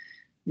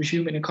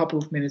resume in a couple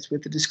of minutes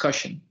with the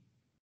discussion.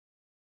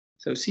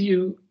 So see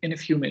you in a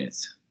few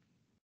minutes.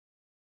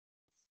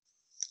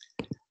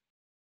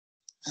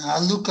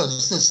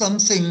 Lucas, there's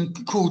something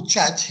called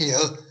chat here,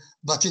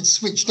 but it's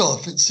switched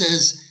off. It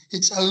says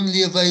it's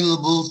only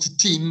available to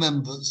team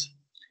members.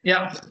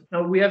 Yeah,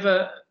 no, we have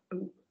a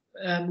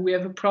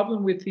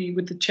problem with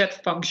the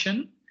chat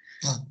function.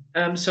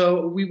 Yeah.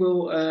 So we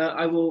will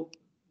I will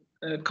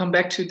come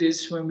back to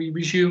this when we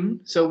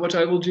resume. So what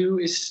I will do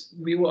is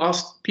we will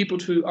ask people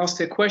to ask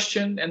their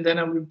question, and then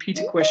I'll repeat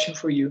the question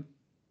for you.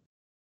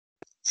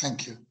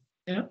 Thank you.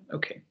 Yeah.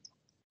 Okay.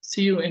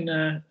 See you in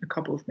a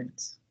couple of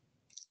minutes.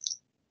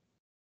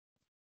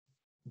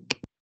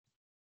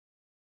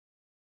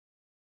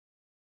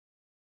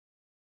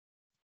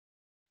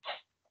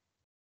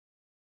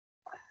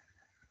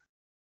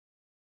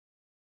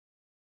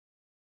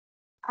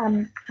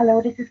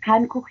 Hello, this is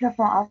Karin Kuchler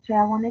from Austria.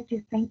 I wanted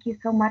to thank you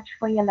so much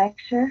for your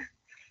lecture.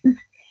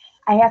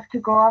 I have to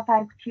go off. I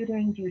have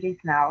tutoring duties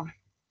now.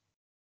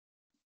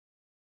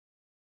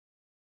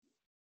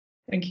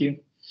 Thank you.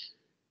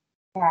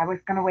 Yeah, I was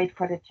going to wait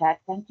for the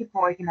chat. Thank you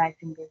for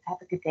organizing this. Have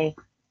a good day.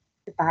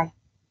 Goodbye.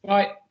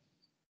 Bye.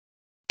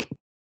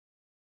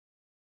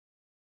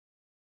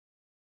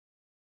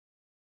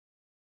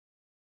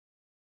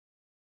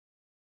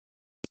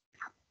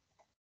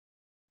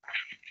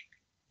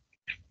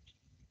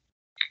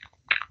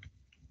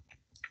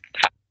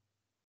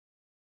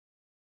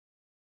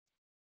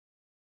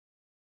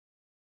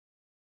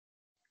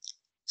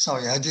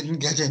 Sorry, I didn't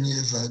get any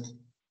of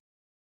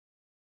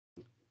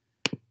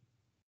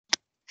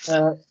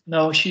that.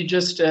 No, she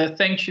just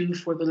thanked you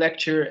for the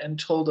lecture and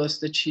told us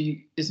that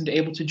she isn't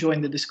able to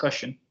join the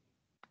discussion.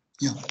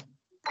 Yeah.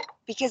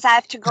 Because I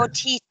have to go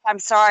teach. I'm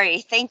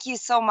sorry. Thank you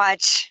so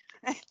much.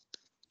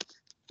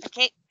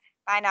 Okay,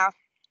 bye now.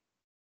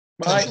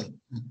 Bye. Pleasure.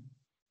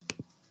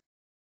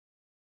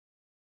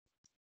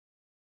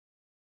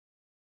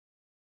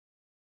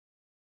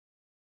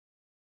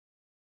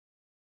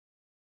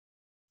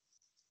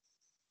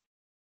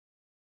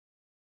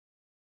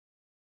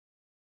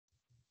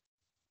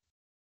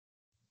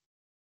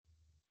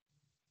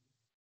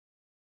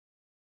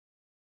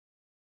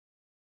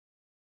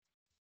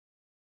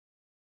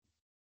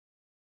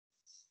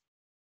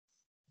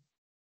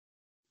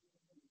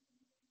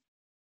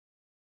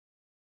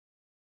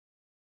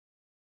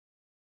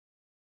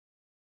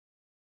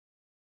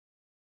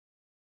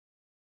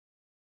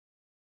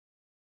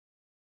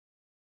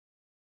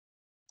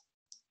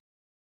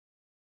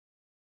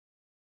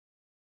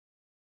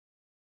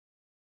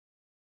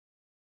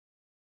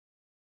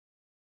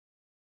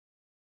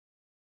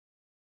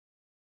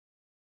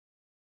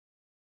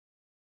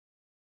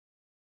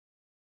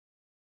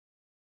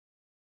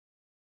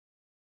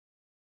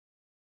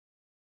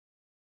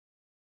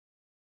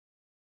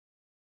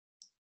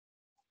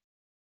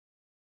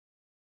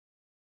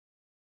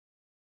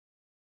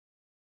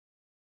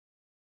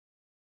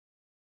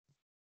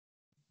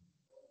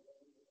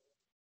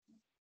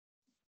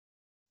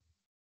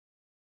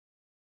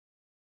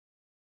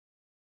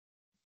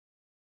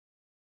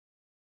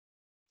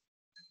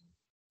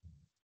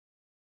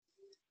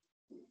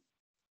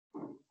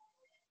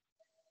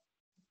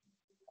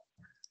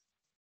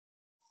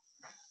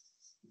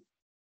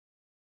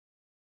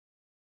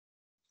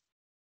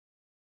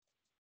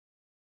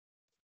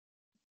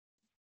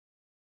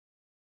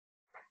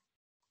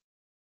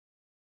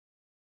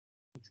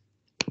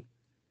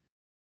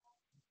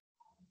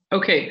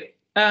 Okay,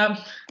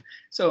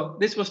 so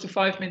this was the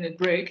 5-minute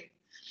break.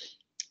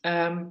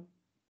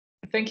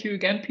 Thank you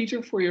again,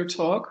 Peter, for your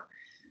talk.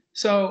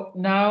 So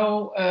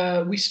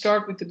now we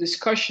start with the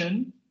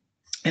discussion.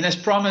 And as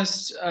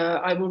promised,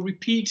 I will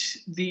repeat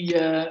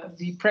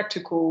the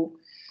practical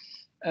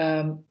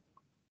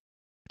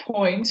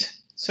point.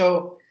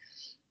 So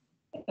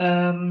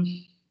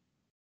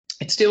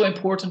it's still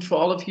important for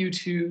all of you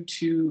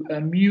to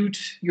mute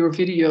your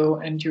video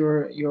and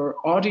your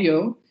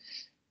audio.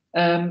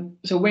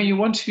 So when you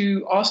want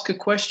to ask a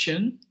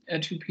question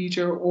to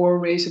Peter or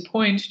raise a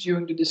point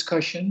during the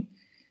discussion,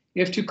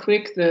 you have to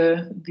click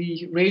the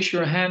raise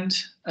your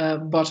hand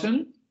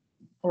button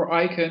or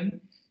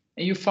icon,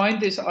 and you find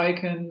this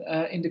icon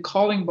in the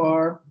calling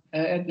bar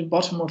at the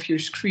bottom of your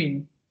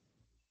screen.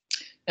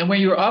 And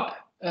when you're up,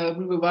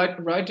 we will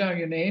write down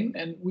your name,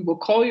 and we will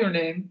call your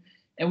name,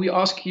 and we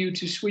ask you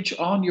to switch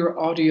on your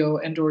audio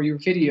and or your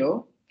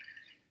video.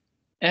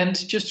 And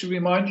just to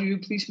remind you,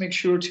 please make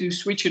sure to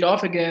switch it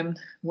off again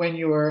when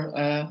you're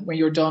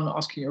done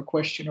asking your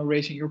question or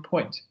raising your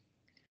point.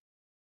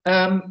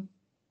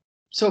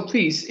 So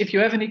please, if you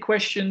have any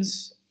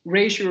questions,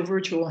 raise your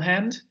virtual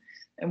hand,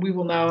 and we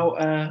will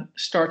now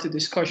start the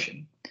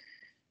discussion.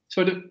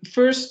 So the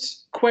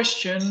first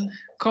question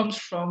comes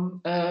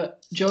from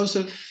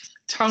Joseph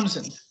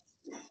Townsend.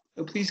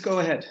 So please go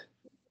ahead.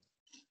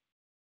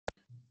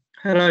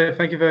 Hello,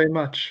 thank you very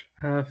much.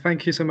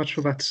 Thank you so much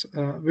for that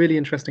really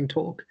interesting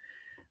talk.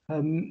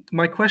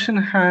 My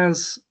question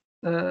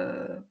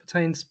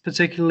pertains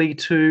particularly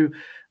to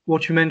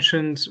what you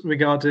mentioned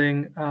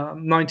regarding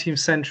 19th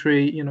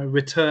century,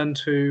 return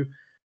to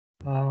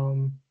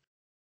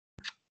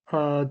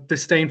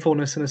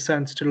disdainfulness in a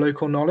sense to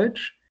local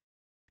knowledge.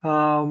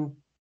 The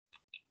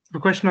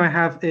question I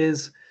have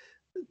is,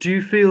 do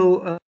you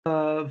feel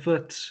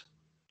that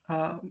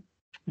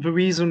the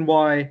reason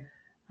why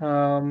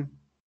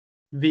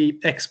the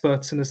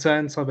experts, in a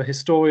sense, either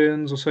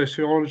historians or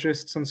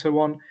sociologists and so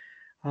on,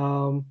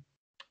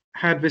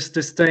 had this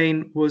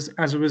disdain was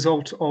as a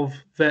result of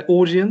their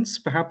audience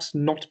perhaps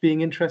not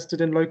being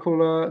interested in local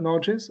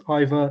knowledges,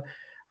 either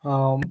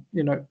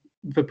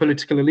the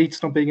political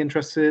elites not being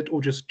interested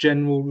or just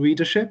general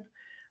readership?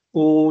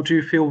 Or do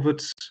you feel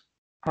that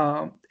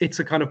it's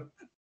a kind of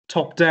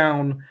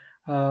top-down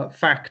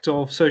fact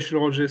of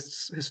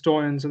sociologists,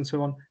 historians and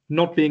so on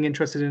not being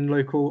interested in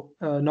local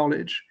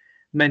knowledge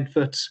meant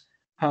that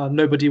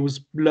nobody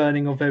was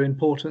learning of their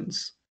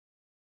importance?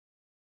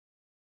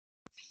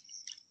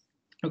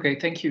 Okay,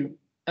 thank you.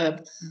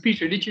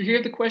 Peter, did you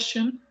hear the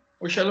question,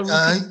 or shall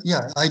I repeat?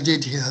 Yeah, I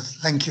did hear.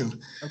 Thank you.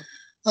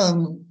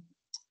 Okay.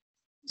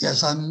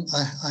 Yes,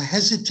 I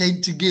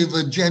hesitate to give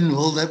a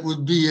general that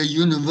would be a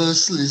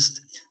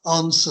universalist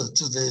answer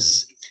to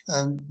this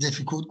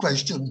difficult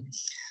question.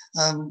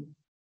 There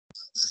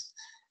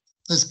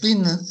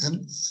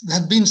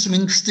have been some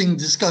interesting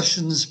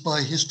discussions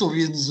by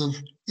historians of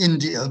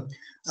India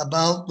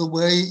about the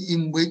way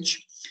in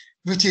which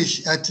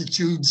British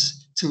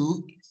attitudes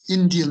to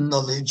Indian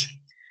knowledge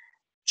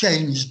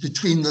changed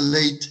between the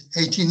late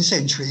 18th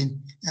century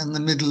and the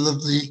middle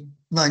of the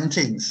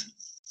 19th.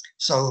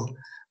 So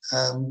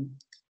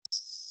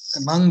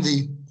among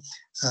the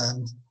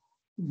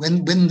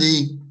when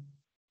the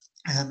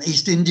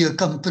East India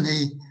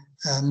Company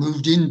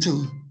moved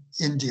into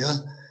India,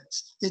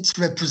 its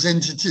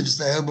representatives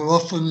there were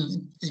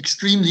often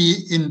extremely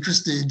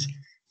interested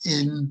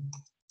in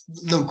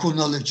local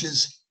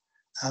knowledges.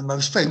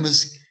 Most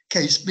famous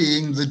case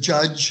being the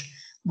judge,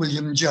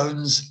 William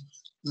Jones,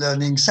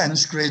 learning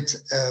Sanskrit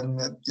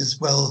as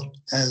well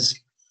as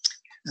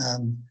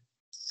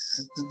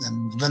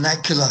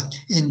vernacular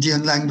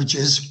Indian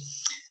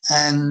languages,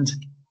 and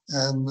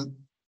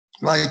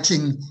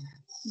writing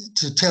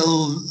to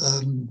tell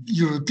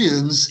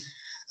Europeans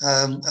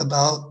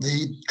about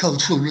the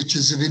cultural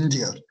riches of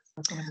India.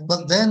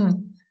 But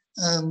then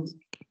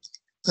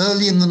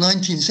early in the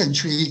 19th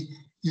century,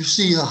 you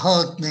see a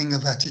hardening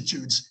of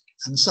attitudes,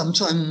 and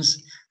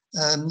sometimes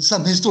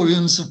some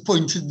historians have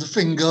pointed the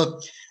finger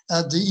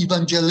at the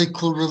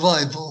evangelical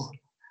revival,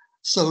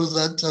 so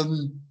that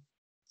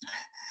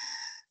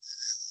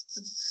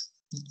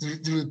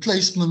the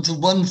replacement of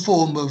one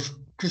form of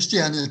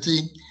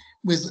Christianity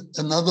with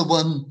another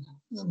one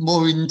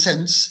more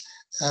intense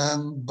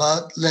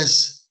but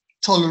less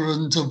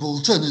tolerant of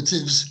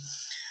alternatives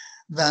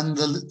than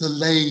the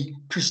lay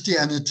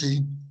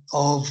Christianity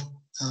of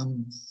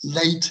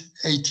late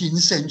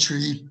 18th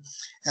century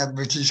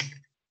British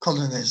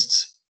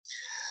colonists.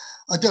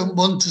 I don't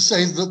want to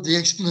say that the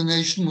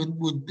explanation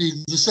would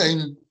be the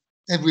same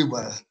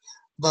everywhere,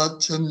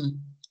 but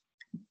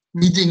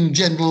reading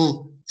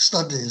general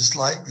studies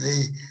like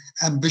the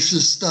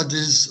ambitious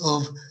studies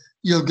of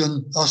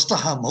Jürgen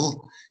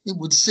Osterhammel, it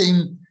would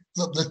seem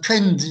that the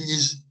trend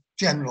is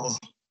general.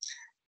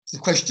 The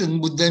question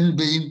would then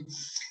be,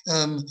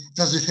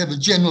 does it have a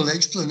general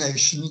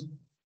explanation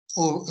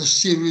or a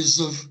series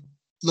of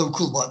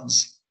local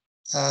ones?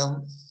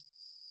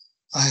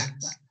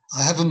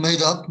 I haven't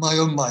made up my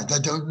own mind. I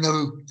don't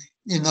know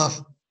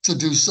enough to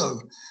do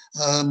so.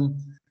 I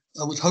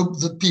would hope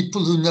that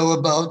people who know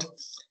about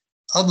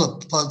other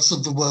parts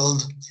of the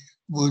world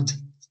would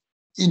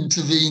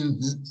intervene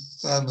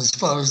as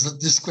far as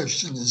this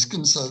question is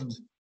concerned.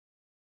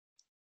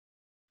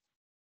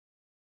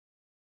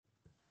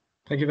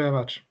 Thank you very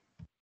much.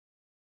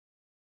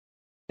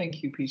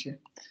 Thank you, Peter.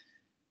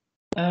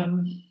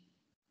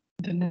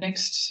 The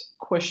next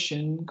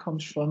question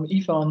comes from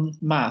Ivan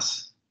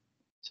Maas.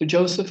 So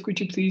Joseph, could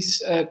you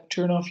please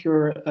turn off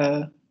your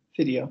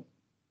video?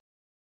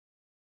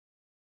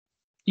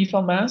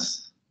 Ivan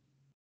Maas?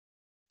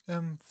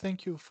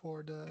 Thank you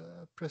for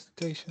the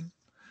presentation.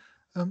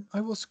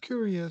 I was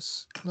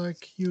curious,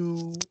 like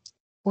you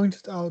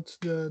pointed out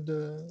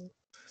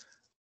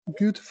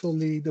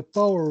beautifully the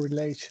power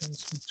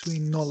relations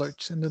between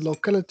knowledge and the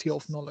locality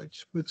of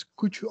knowledge, but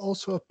could you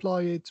also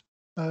apply it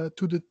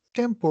to the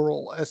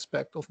temporal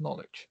aspect of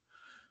knowledge?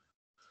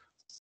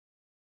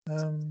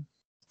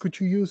 Could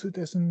you use it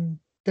as a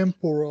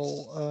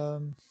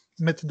temporal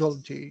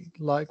methodology,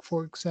 like,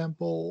 for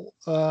example,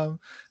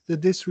 the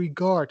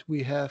disregard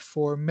we have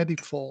for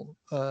medieval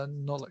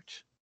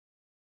knowledge?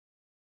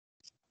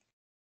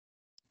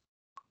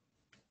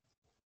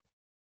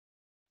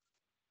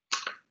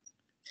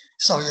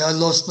 Sorry, I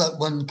lost that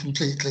one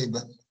completely,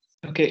 but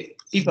okay,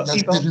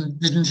 Ivan,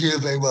 didn't hear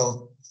very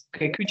well.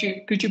 Okay,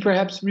 could you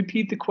perhaps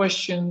repeat the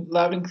question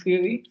loud and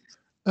clearly?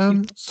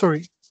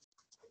 Sorry.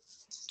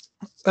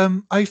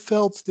 I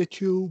felt that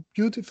you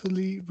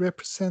beautifully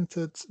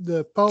represented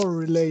the power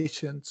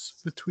relations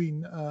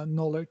between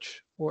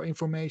knowledge or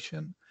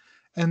information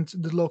and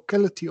the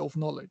locality of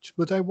knowledge.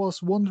 But I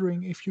was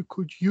wondering if you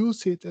could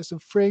use it as a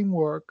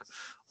framework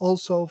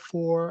also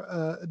for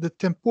the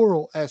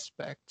temporal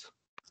aspect.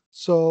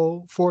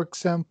 So, for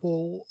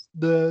example,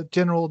 the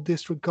general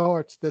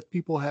disregard that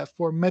people have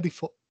for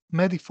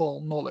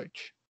medieval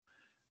knowledge.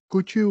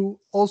 Could you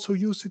also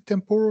use it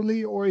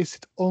temporally, or is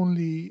it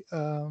only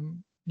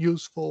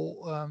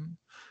useful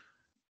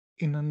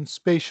in a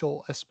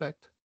spatial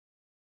aspect?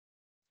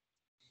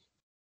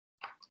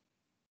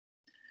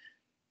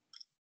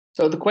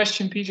 So the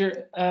question,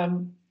 Peter,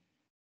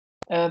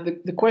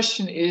 the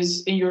question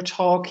is, in your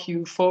talk,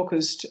 you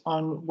focused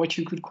on what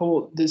you could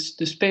call the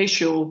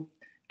spatial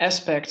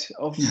aspect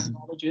of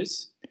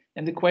knowledges,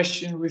 and the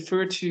question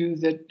referred to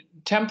the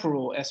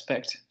temporal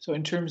aspect. So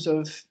in terms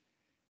of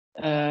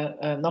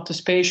not the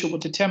spatial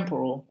but the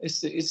temporal,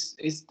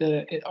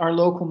 our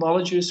local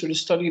knowledges or the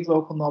study of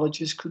local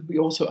knowledges, could we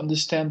also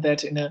understand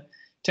that in a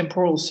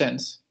temporal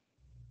sense?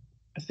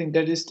 I think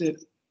that is the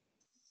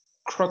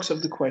crux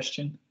of the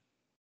question.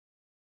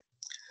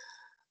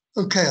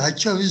 Okay, I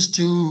chose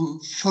to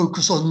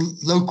focus on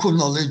local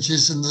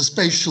knowledges in the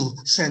spatial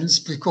sense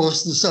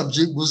because the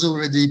subject was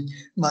already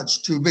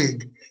much too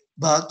big.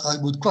 But I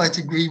would quite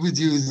agree with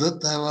you that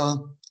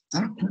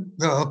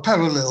there are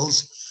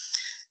parallels,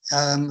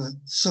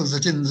 so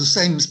that in the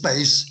same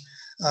space,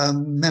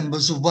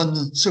 members of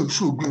one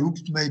social group,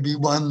 maybe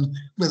one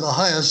with a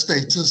higher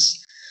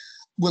status,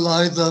 will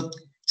either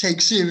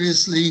take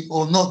seriously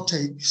or not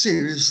take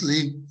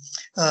seriously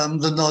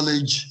the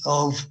knowledge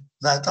of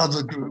that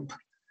other group.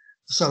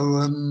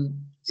 So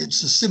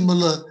it's a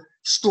similar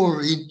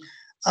story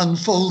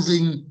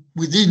unfolding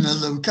within a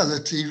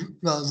locality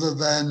rather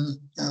than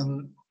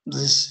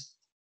this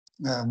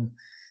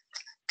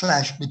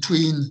clash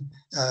between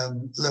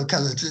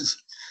localities.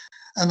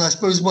 And I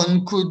suppose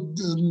one could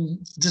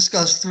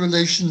discuss the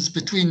relations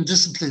between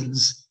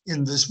disciplines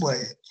in this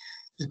way,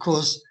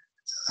 because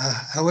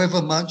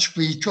however much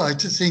we try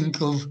to think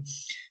of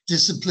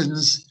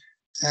disciplines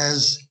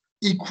as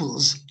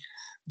equals,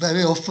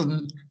 very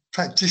often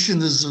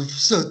practitioners of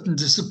certain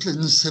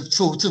disciplines have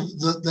thought of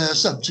that their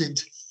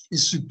subject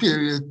is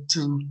superior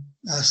to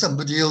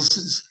somebody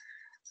else's,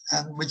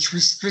 and which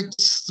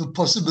restricts the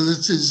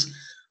possibilities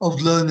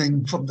of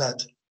learning from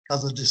that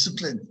other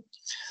discipline.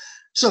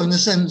 So in a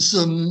sense,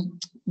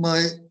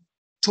 my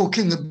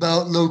talking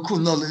about local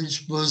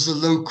knowledge was a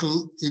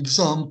local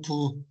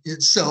example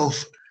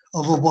itself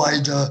of a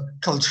wider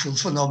cultural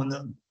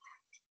phenomenon.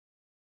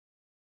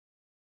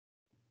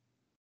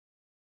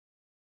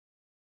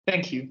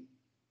 Thank you.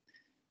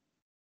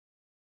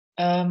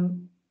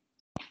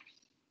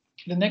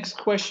 The next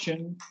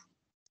question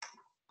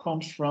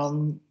comes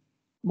from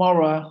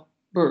Maura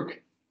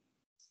Burke.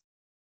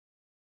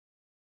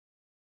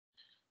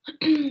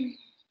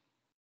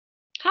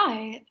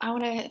 Hi, I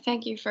want to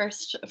thank you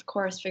first, of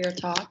course, for your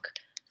talk.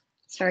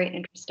 It's very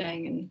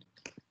interesting and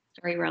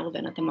very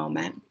relevant at the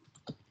moment.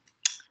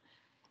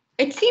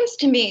 It seems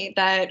to me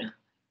that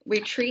we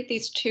treat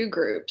these two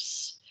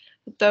groups,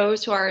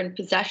 those who are in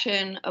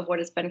possession of what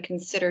has been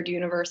considered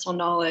universal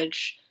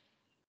knowledge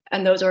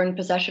and those who are in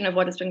possession of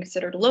what has been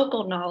considered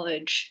local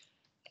knowledge,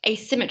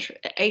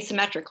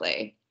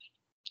 asymmetrically,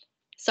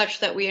 such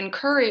that we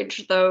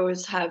encourage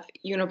those who have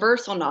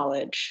universal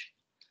knowledge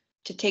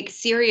to take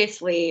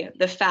seriously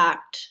the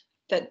fact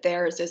that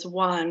theirs is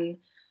one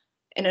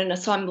in an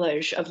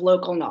assemblage of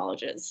local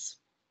knowledges,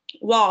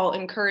 while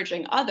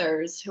encouraging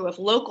others who have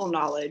local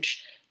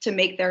knowledge to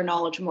make their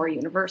knowledge more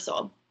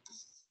universal,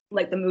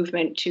 like the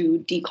movement to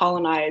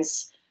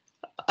decolonize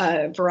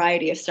a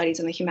variety of studies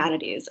in the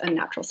humanities and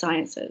natural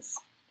sciences.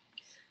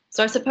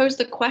 So I suppose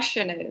the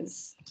question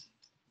is,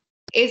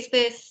 is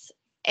this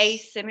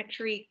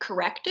asymmetry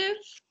corrective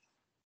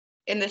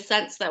in the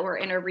sense that we're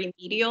in a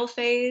remedial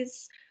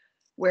phase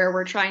where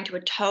we're trying to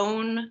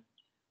atone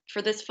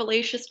for this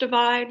fallacious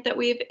divide that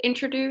we've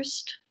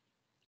introduced?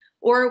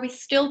 Or are we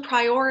still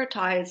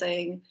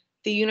prioritizing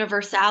the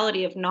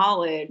universality of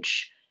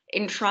knowledge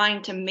in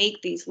trying to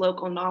make these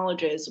local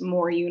knowledges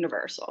more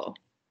universal?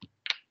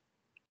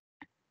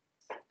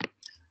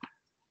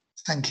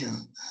 Thank you.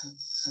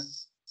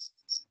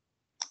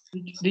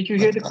 Did you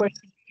hear the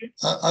question?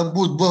 I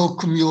would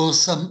welcome your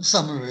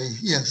summary,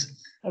 yes.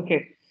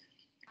 Okay.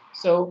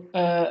 So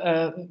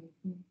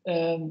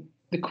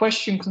the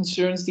question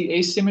concerns the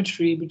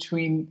asymmetry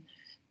between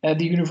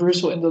the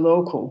universal and the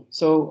local.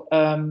 So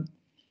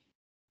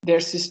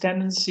there's this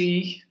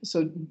tendency,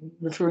 so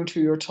referring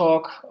to your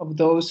talk, of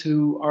those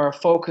who are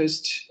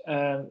focused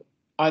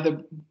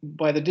either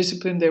by the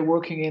discipline they're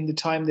working in, the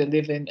time they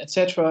live in,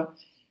 etc.,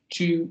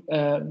 to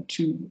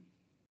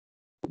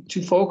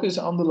focus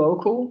on the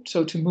local,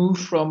 so to move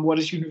from what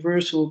is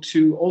universal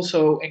to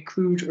also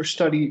include or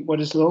study what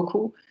is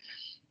local.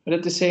 But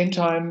at the same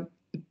time,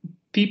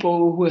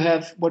 people who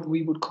have what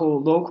we would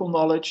call local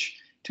knowledge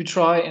to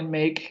try and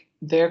make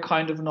their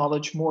kind of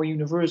knowledge more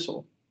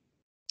universal.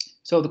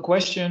 So the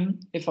question,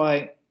 if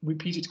I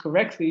repeat it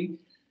correctly,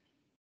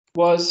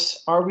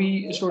 was, are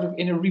we sort of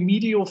in a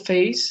remedial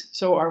phase?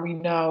 So are we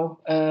now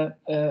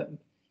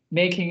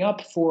making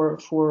up for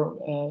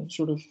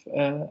sort of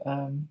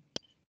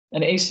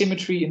an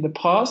asymmetry in the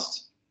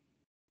past?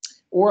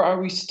 Or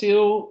are we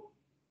still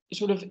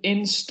sort of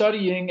in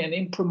studying and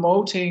in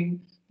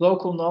promoting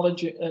local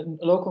knowledge and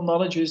local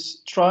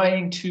knowledges,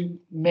 trying to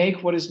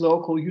make what is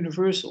local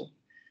universal?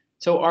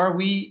 So are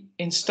we,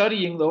 in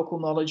studying local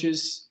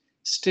knowledges,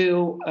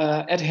 still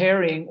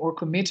adhering or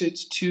committed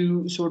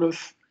to sort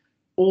of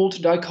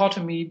old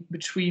dichotomy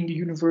between the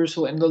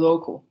universal and the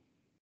local?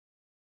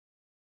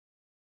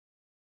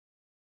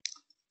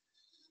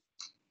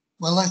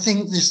 Well, I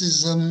think this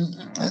is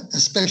a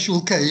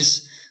special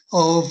case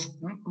of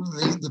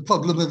the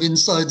problem of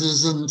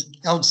insiders and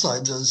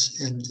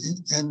outsiders.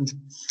 And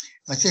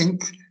I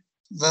think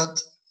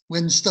that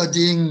when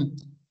studying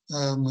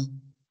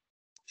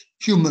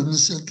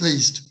humans, at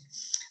least,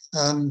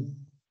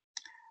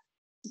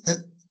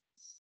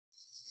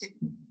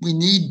 we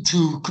need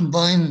to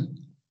combine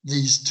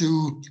these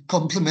two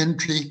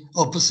complementary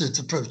opposite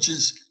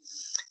approaches.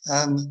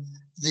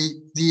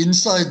 The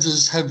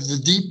insiders have the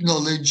deep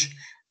knowledge,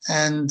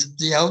 and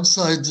the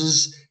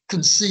outsiders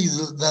can see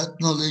that that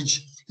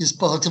knowledge is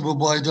part of a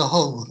wider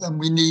whole, and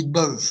we need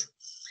both.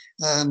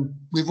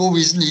 We've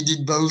always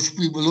needed both.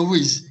 We will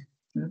always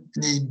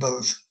need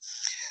both.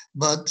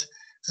 But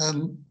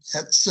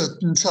at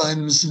certain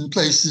times and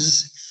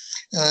places,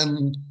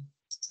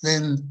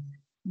 then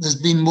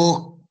there's been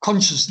more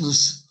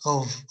consciousness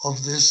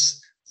of this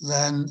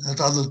than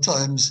at other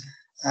times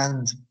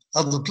and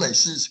other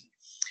places.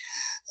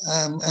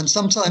 And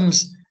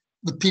sometimes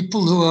the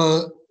people who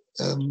are,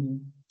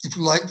 if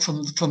you like,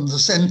 from the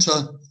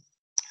center,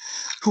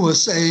 who are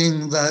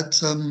saying that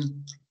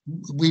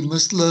we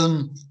must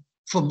learn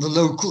from the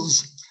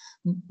locals,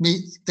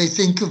 they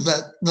think of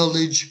that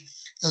knowledge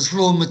as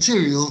raw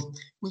material,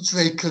 which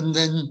they can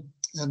then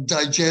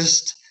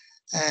digest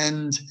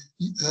and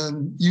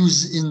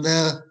use in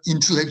their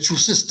intellectual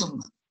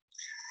system.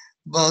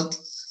 But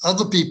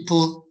other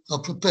people are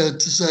prepared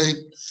to say,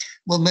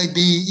 well,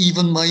 maybe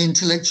even my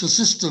intellectual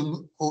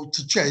system ought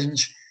to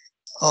change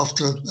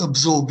after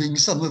absorbing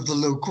some of the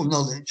local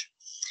knowledge.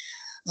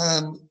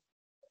 And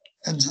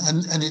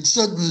it's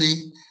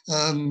certainly,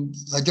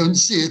 I don't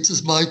see it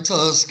as my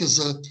task as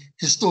a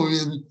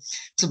historian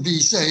to be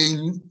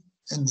saying,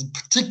 and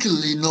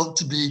particularly not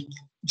to be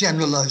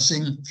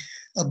generalizing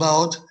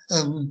about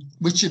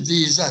which of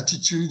these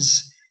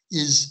attitudes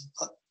is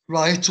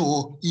right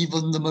or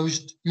even the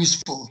most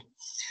useful.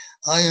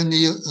 I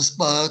only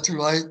aspire to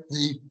write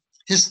the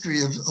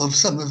history of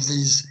some of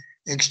these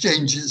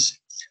exchanges.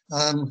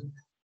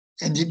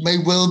 And it may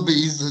well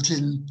be that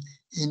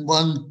in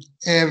one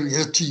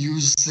area, to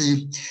use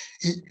the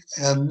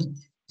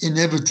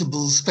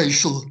inevitable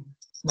spatial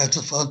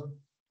metaphor,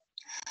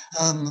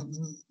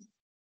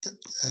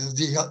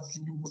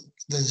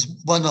 there's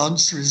one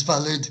answer is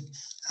valid,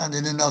 and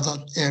in another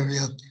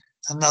area,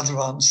 another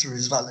answer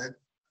is valid.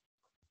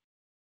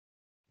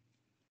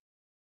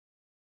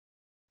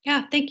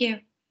 Yeah, thank you.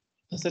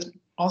 Does that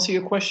answer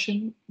your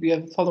question? Do you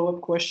have a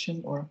follow-up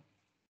question, or?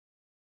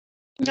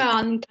 No,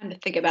 I'll need time to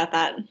think about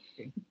that.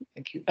 Okay,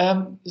 thank you.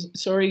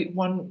 Sorry,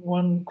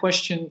 one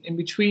question in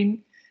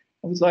between.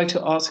 I would like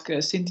to ask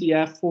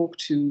Cynthia Falk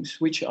to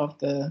switch off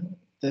the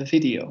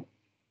video.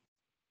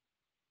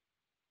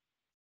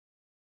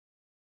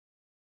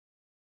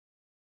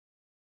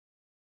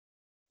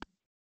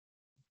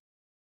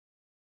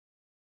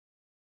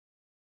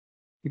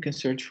 You can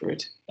search for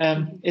it.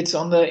 It's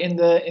on in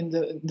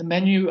the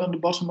menu on the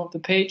bottom of the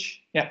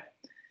page. Yeah,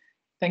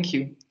 thank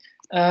you.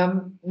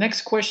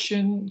 Next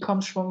question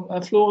comes from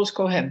Floris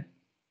Cohen.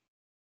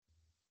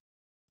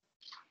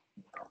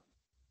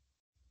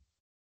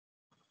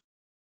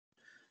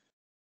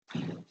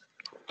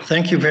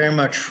 Thank you very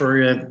much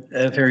for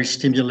a very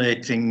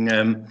stimulating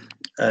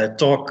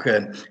talk,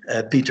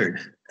 Peter.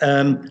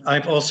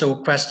 I've also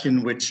a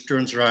question which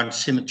turns around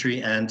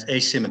symmetry and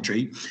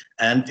asymmetry,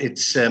 and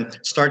its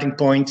starting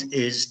point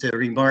is the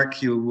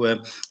remark you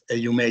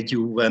made.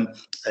 You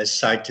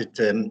cited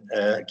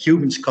a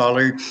Cuban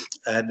scholar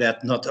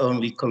that not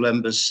only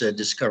Columbus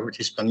discovered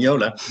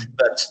Hispaniola,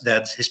 but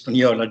that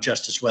Hispaniola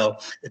just as well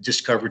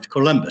discovered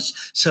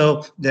Columbus.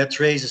 So that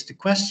raises the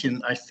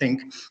question, I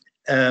think,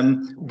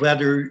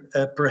 whether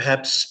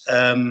perhaps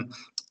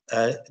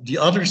the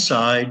other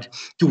side,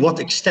 to what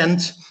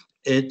extent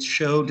it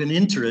showed an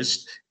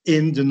interest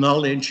in the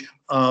knowledge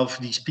of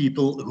these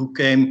people who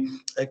came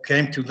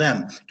to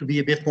them. To be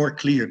a bit more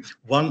clear,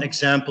 one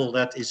example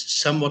that is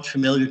somewhat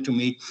familiar to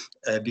me,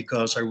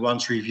 because I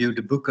once reviewed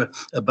a book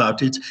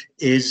about it,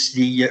 is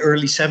the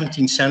early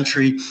 17th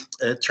century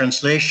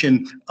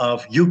translation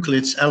of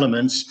Euclid's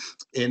Elements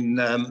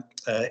in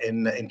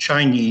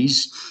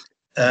Chinese,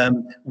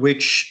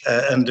 which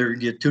under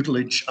the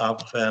tutelage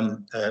of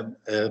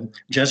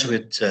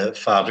Jesuit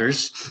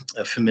fathers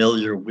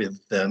familiar with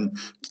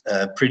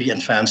pretty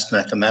advanced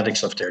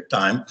mathematics of their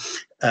time.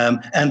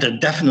 And there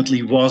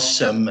definitely was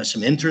some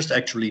interest.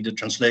 Actually, the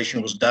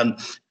translation was done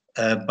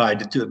by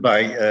the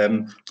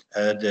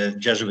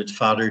Jesuit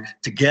father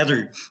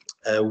together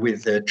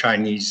with the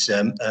Chinese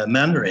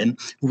Mandarin,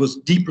 who was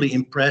deeply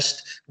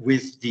impressed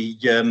with the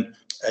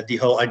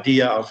whole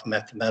idea of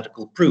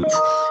mathematical proof.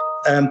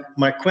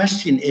 My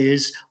question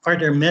is, are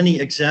there many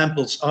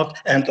examples of,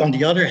 and on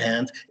the other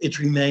hand, it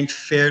remained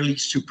fairly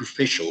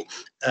superficial.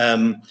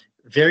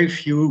 Very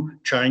few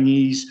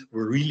Chinese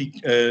were really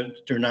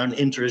turned on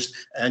interest,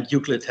 and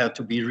Euclid had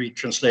to be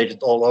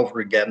retranslated all over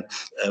again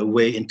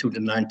way into the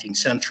 19th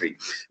century.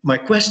 My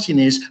question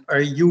is, are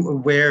you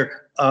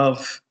aware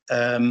of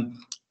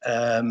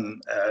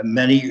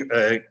many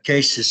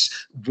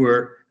cases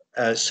where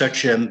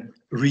such a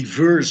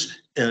reverse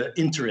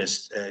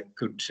interest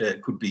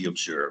could be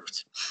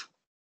observed?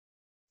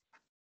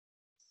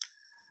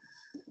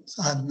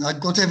 I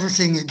got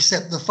everything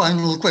except the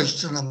final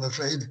question, I'm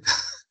afraid.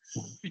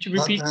 Could you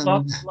repeat the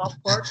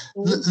last part?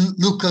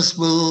 Lucas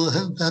will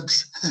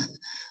perhaps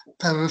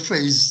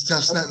paraphrase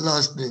just that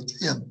last bit.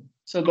 Yeah.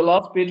 So the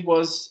last bit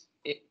was,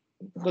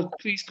 but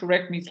please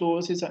correct me,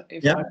 Floris, if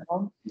I'm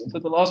wrong. So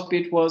the last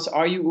bit was,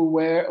 are you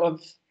aware of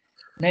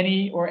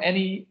many or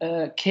any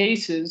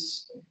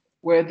cases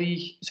where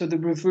the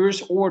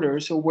reverse order,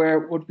 so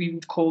where what we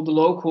would call the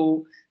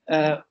local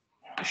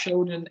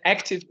showed an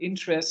active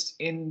interest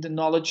in the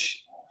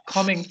knowledge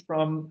coming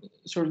from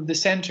sort of the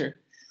center?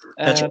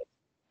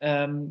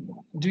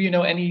 Do you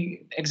know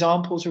any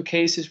examples or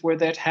cases where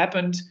that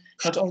happened,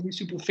 not only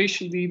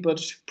superficially,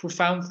 but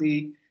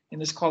profoundly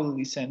in a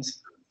scholarly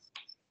sense?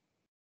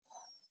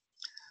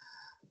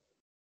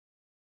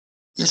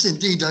 Yes,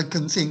 indeed, I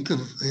can think of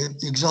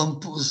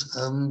examples.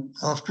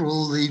 After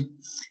all, the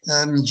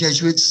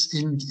Jesuits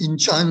in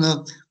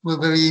China were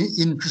very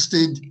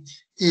interested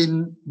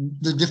in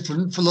the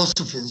different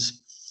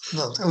philosophies,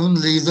 not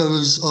only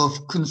those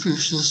of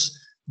Confucius,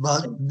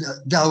 but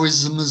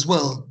Taoism as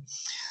well.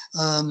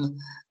 And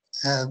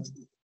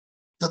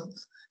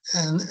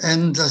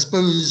I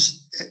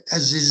suppose,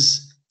 as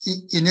is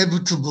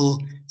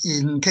inevitable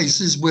in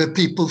cases where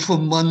people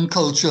from one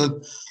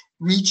culture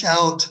reach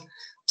out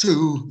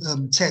to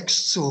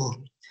texts or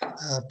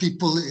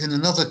people in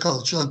another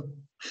culture,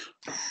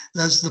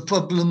 there's the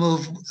problem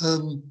of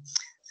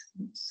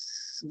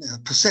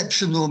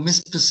perception or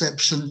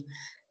misperception,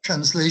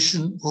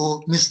 translation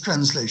or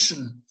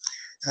mistranslation.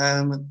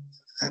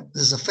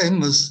 There's a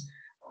famous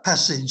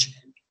passage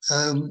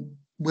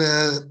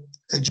where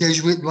a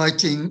Jesuit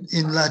writing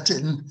in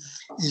Latin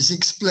is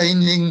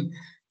explaining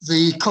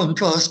the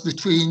contrast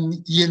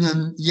between yin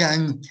and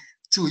yang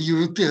to a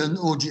European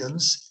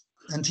audience.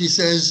 And he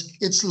says,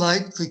 it's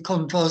like the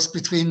contrast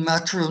between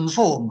matter and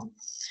form.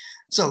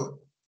 So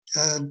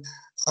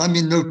I'm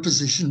in no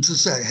position to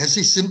say, has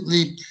he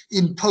simply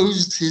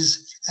imposed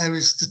his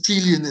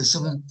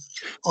Aristotelianism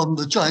on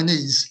the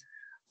Chinese,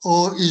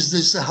 or is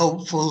this a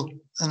helpful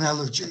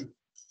analogy?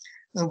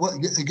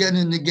 Again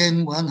and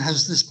again, one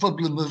has this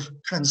problem of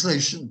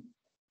translation.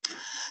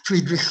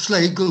 Friedrich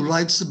Schlegel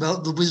writes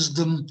about the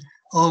wisdom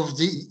of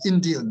the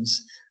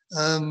Indians,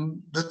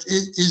 but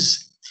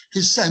is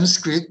his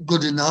Sanskrit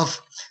good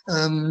enough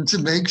to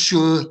make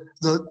sure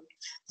that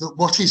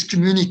what he's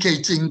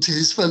communicating to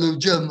his fellow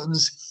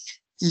Germans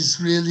is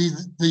really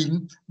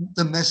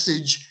the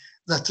message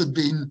that had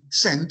been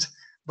sent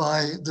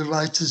by the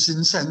writers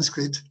in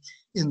Sanskrit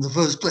in the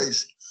first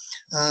place?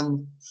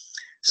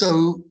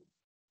 So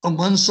on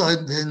one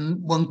side,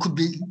 then, one could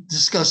be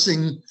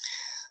discussing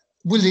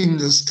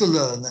willingness to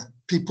learn,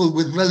 people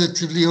with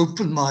relatively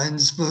open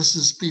minds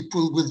versus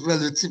people with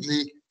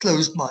relatively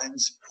closed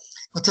minds.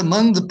 But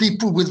among the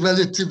people with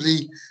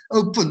relatively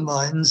open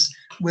minds,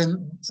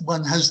 when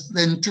one has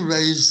then to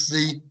raise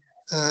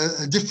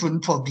a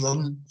different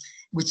problem,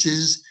 which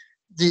is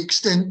the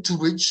extent to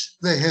which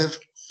they have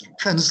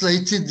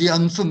translated the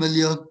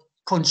unfamiliar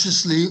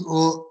consciously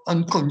or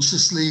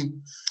unconsciously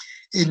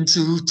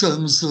into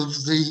terms of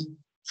the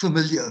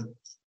familiar.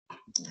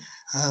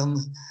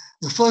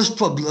 The first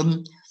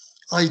problem,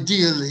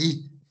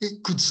 ideally,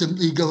 it could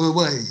simply go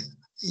away,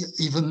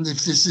 even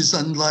if this is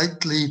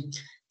unlikely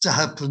to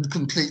happen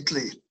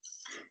completely.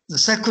 The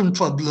second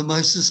problem,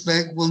 I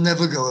suspect, will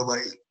never go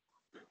away.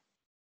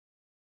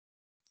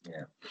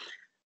 Yeah.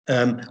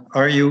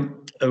 Are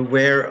you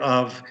aware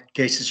of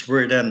cases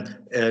where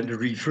then the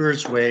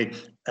reverse way,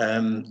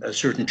 a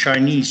certain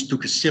Chinese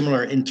took a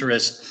similar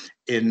interest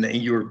in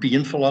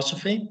European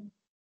philosophy?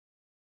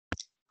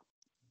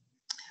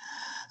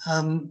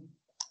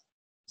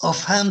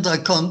 Offhand, I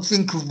can't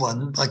think of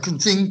one. I can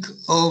think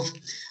of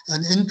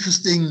an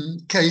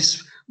interesting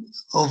case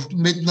of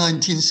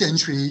mid-19th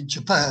century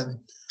Japan,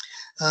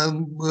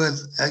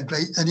 with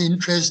an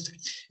interest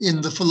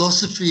in the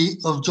philosophy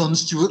of John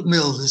Stuart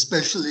Mill,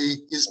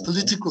 especially his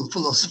political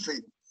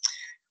philosophy.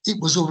 It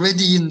was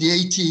already in the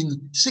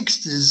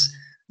 1860s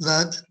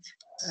that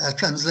a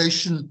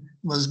translation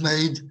was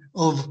made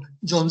of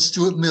John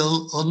Stuart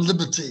Mill on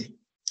liberty.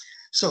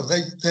 So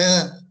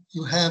there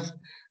you have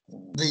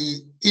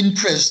the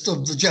interest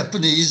of the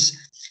Japanese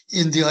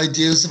in the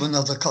ideas of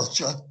another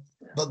culture.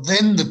 But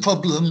then the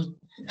problem,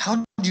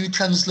 how do you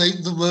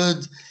translate the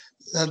word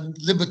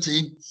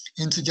liberty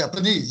into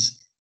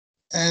Japanese?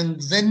 And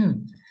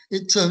then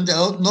it turned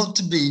out not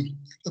to be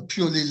a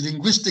purely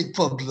linguistic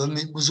problem,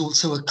 it was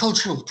also a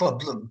cultural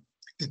problem,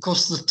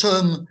 because the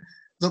term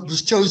that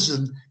was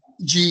chosen,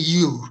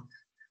 GU,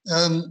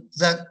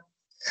 that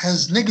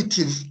has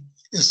negative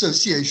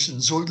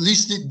associations, or at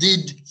least it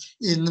did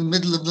in the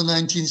middle of the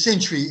 19th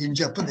century in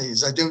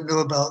Japanese. I don't know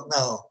about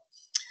now.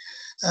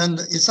 And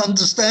it's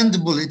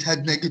understandable it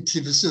had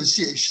negative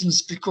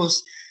associations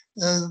because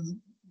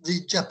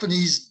the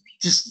Japanese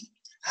just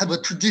have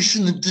a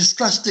tradition of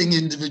distrusting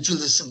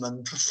individualism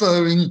and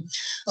preferring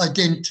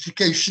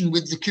identification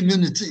with the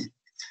community.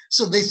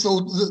 So they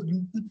thought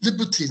that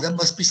liberty, that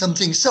must be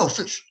something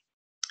selfish.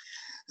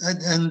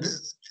 And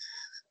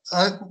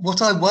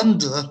what I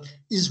wonder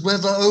is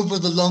whether over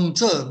the long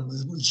term,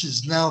 which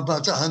is now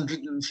about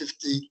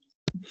 150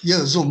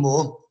 years or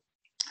more,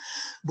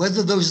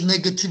 whether those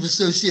negative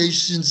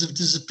associations have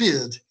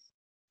disappeared.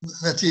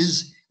 That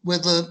is,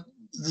 whether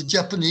the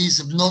Japanese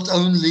have not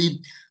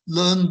only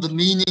learned the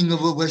meaning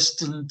of a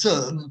Western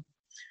term,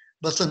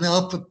 but are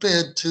now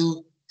prepared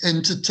to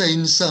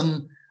entertain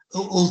some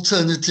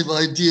alternative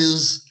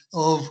ideas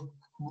of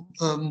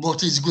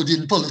what is good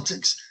in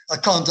politics. I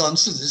can't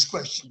answer this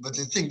question, but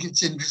I think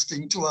it's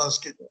interesting to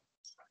ask it.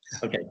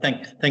 Okay,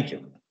 thank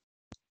you.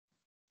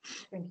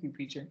 Thank you,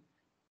 Peter.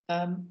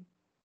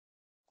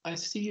 I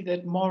see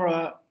that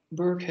Maura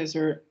Burke has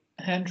her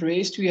hand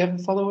raised. Do you have a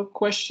follow-up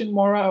question,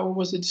 Maura, or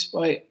was it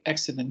by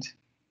accident?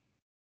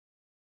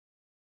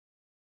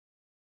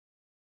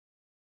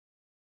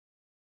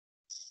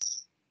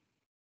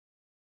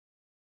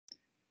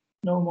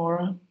 No,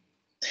 Maura.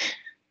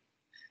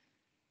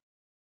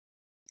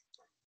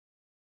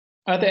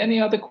 Are there any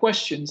other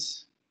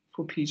questions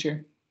for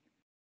Peter?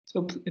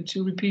 So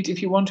to repeat,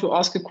 if you want to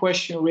ask a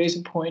question or raise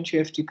a point, you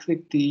have to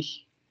click the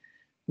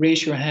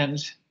raise your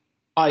hand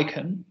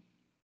icon.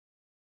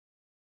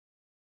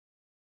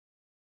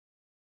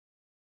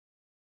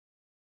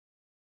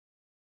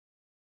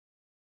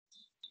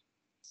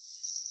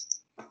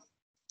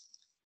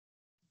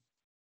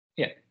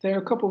 Yeah, there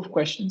are a couple of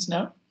questions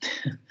now.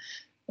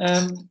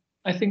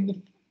 I think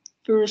the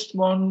first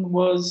one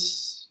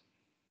was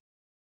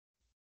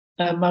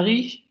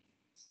Marie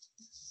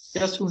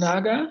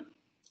Yasunaga.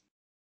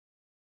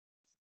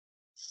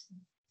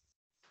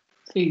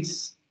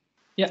 Please.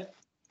 Yeah.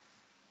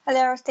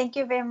 Hello, thank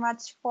you very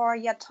much for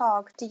your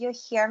talk. Do you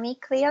hear me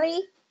clearly?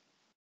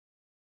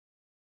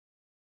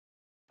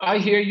 I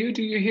hear you.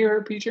 Do you hear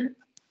her, Peter?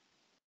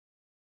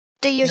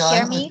 Do you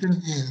hear me? I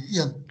can hear,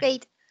 yeah.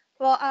 Great.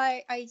 Well,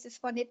 I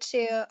just wanted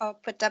to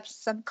put up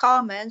some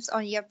comments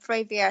on your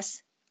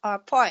previous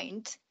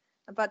point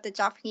about the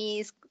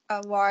Japanese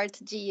word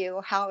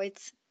 "jiu," how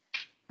it's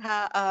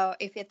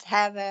if it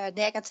have a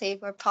negative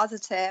or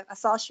positive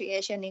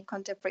association in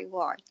contemporary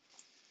world.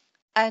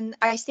 And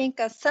I think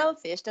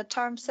selfish, the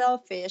term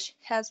selfish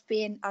has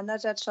been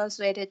another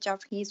translated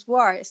Japanese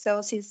word.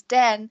 So since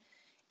then,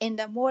 in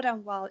the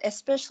modern world,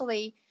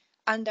 especially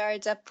under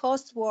the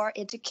post-war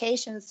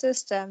education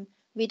system,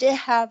 we did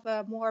have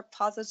more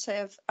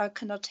positive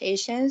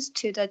connotations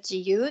to the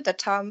jiu, the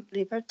term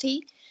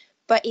liberty,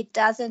 but it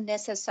doesn't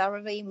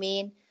necessarily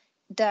mean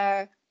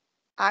the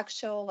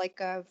actual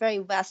very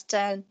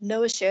Western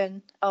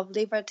notion of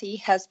liberty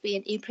has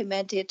been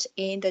implemented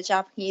in the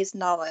Japanese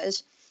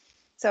knowledge.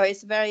 So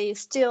it's very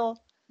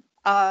still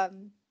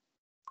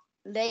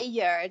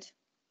layered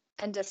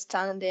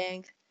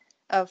understanding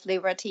of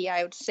liberty,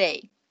 I would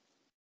say.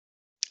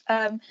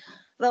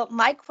 Well,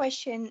 my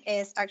question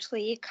is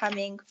actually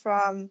coming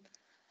from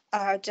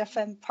a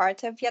different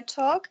part of your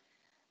talk.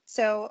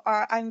 So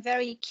I'm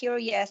very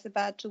curious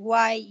about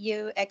why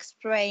you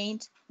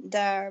explained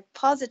the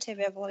positive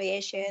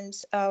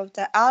evaluations of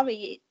the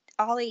early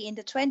in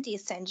the 20th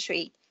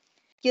century.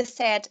 You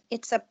said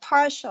it's a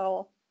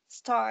partial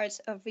start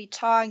of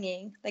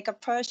returning, like a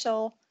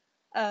partial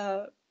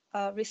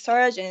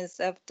resurgence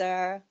of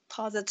their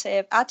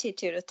positive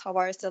attitude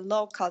towards the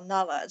local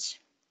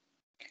knowledge.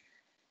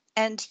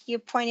 And you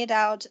pointed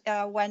out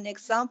one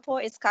example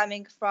is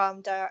coming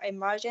from the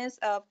emergence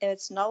of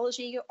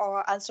ethnology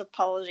or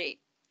anthropology.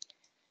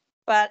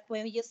 But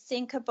when we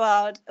think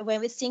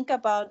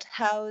about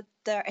how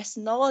the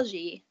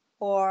ethnology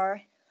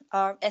or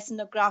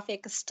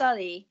ethnographic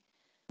study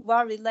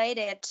were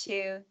related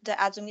to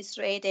the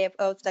administrative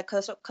of the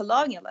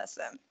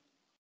colonialism.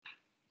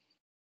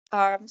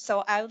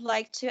 So I would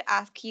like to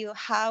ask you,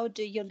 how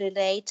do you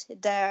relate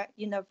the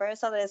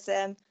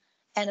universalism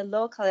and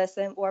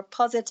localism, or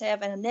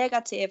positive and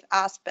negative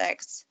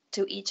aspects,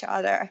 to each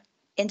other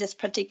in this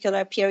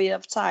particular period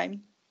of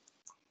time?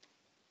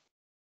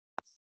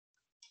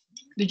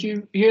 Did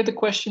you hear the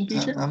question,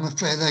 Peter? I'm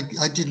afraid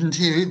I didn't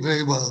hear it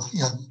very well.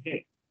 Yeah.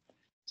 Okay.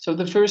 So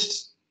the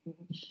first,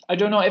 I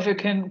don't know if I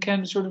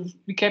can sort of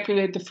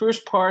recapitulate the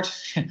first part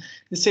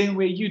the same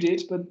way you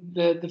did, but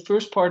the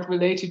first part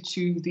related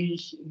to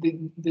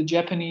the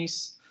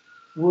Japanese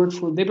word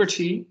for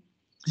liberty.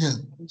 Yeah.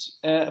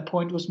 A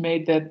point was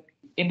made that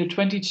in the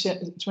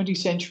 20th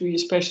century,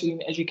 especially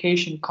in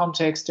education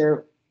context,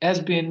 there has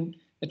been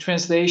a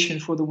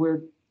translation for the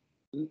word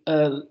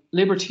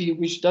liberty,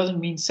 which doesn't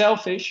mean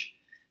selfish,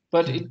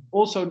 but it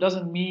also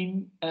doesn't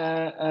mean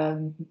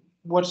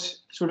what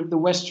sort of the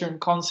Western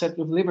concept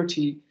of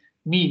liberty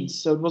means.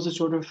 So it was a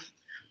sort of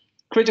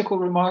critical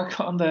remark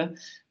on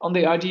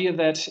the idea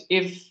that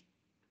if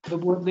the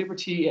word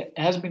liberty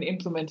has been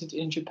implemented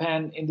in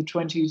Japan in the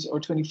 20th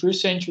or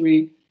 21st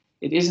century,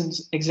 it isn't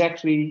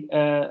exactly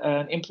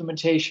an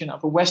implementation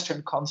of a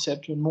Western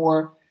concept, but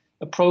more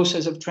a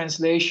process of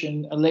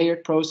translation, a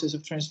layered process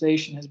of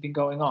translation has been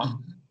going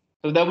on.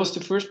 So that was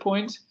the first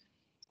point.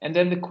 And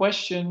then the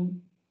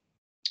question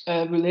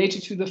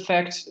related to the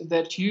fact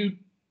that you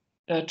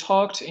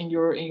talked in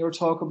your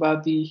talk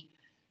about the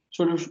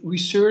sort of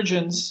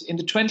resurgence in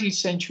the 20th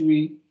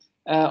century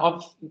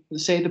of,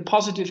 say, the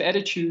positive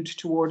attitude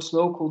towards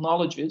local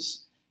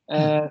knowledges,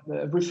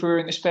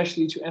 referring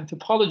especially to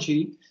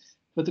anthropology.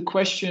 But the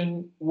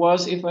question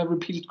was, if I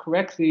repeat it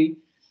correctly,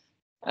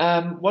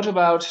 what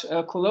about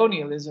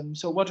colonialism?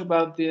 So what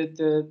about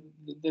the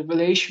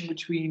relation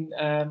between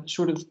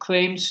sort of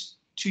claims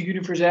to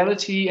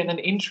universality and an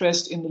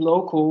interest in the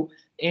local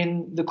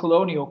in the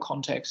colonial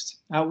context?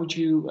 How would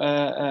you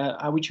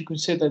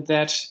consider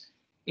that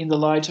in the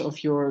light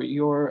of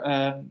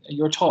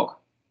your talk?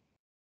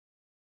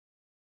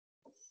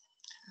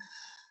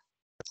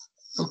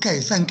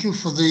 Okay, thank you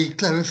for the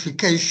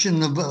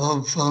clarification of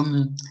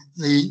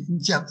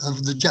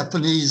the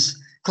Japanese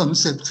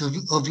concept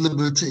of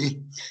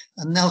liberty.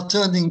 And now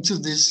turning to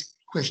this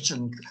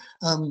question,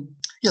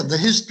 the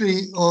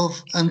history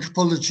of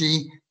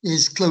anthropology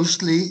is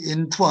closely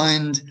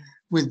entwined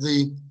with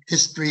the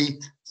history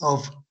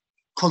of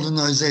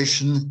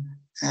colonization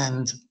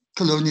and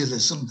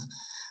colonialism.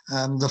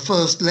 The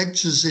first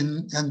lectures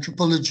in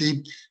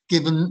anthropology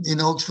given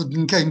in Oxford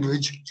and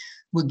Cambridge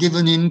were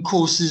given in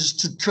courses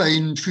to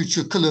train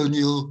future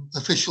colonial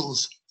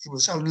officials. It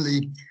was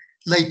only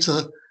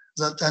later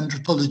that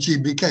anthropology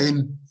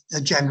became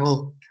a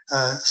general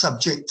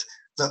subject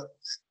that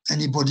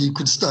anybody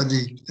could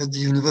study at the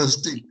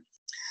university.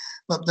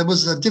 But there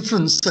was a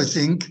difference, I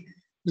think,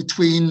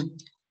 between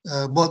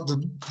what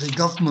the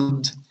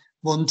government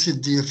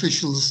wanted the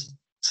officials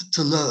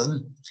to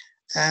learn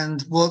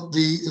and what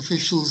the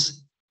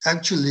officials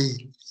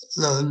actually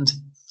learned,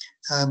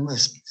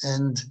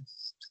 and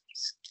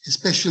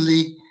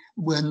especially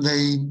when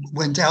they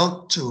went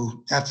out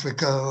to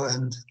Africa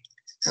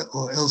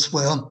or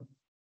elsewhere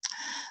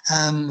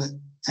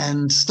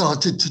and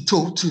started to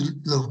talk to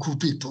local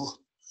people.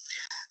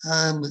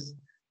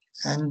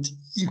 And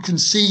you can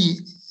see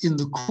in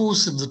the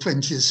course of the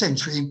 20th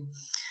century,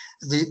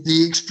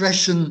 the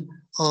expression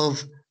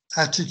of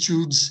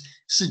attitudes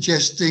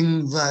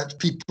suggesting that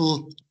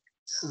people,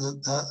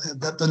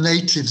 that the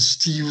natives,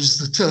 to use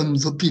the term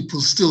that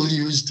people still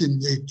used in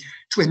the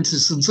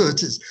 20s and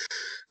 30s,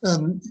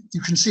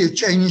 you can see a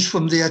change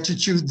from the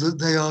attitude that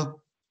they are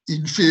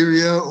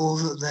inferior or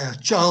that they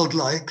are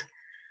childlike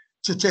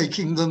to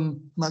taking them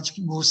much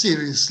more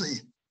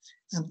seriously.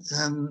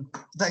 And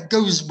that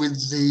goes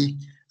with the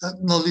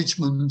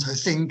acknowledgement, I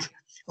think,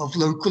 of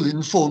local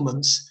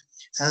informants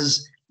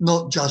as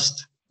not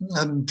just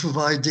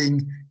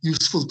providing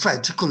useful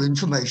practical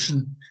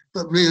information,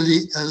 but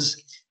really as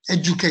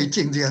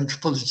educating the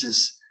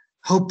anthropologists,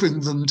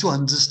 helping them to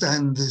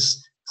understand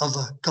this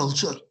other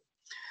culture.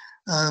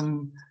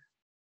 And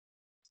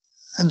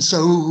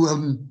so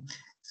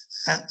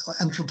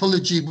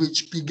anthropology,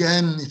 which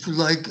began, if you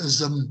like,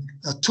 as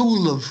a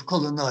tool of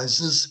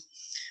colonizers,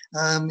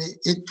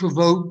 it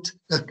provoked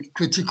a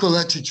critical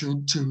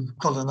attitude to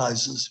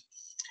colonizers.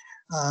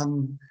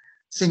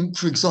 Think,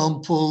 for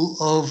example,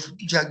 of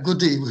Jack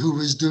Goody, who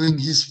was doing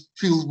his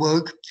field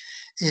work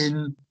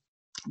in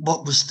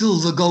what was still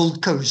the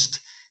Gold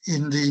Coast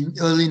in the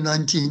early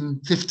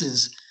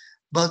 1950s.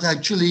 But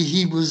actually,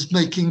 he was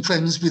making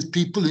friends with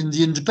people in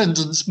the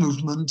independence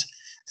movement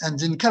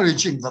and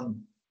encouraging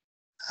them.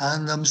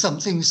 And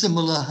something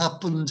similar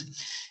happened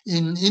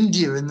in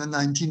India in the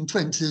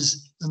 1920s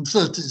and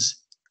 30s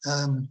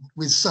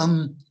with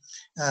some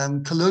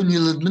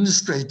colonial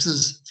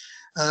administrators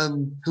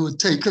who had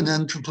taken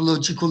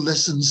anthropological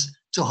lessons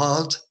to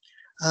heart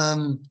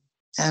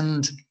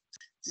and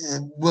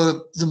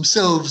were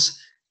themselves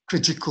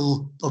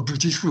critical of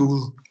British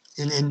rule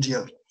in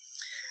India.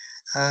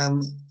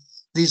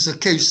 These are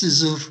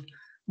cases of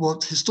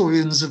what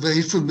historians are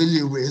very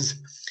familiar with,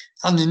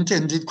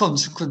 unintended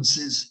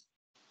consequences.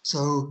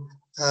 So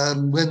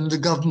when the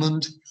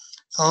government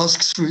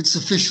asks for its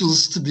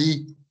officials to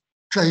be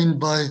trained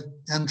by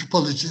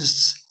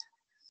anthropologists,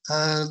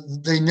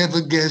 they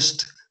never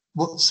guessed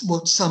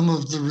what some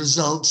of the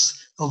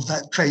results of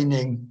that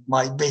training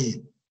might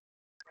be.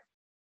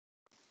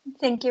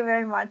 Thank you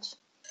very much.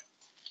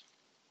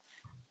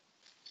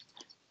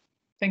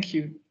 Thank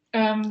you.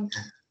 A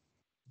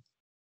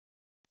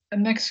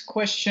next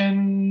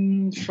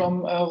question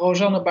from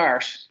Rosanne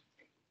Baars.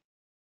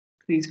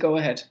 Please go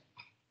ahead.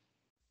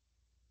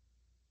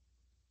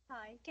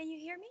 Hi, can you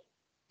hear me?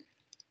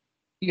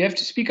 You have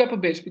to speak up a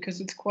bit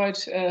because it's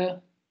quite...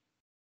 Can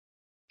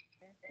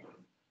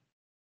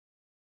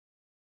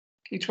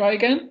you try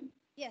again?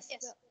 Yes.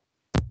 Yes.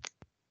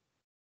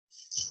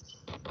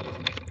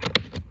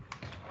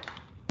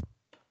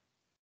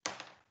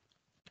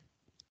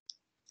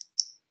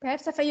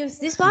 Perhaps if I use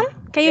this one.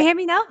 Can you hear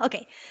me now?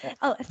 Okay.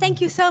 Oh,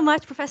 thank you so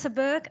much, Professor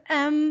Burke.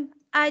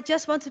 I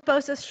just want to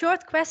pose a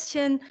short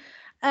question.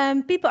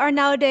 People are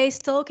nowadays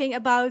talking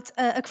about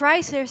a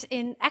crisis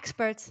in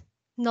expert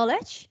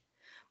knowledge.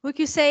 Would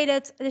you say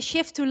that the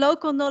shift to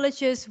local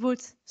knowledges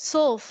would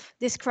solve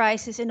this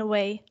crisis in a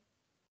way?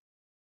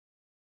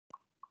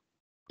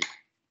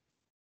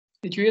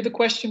 Did you hear the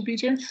question,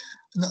 Peter?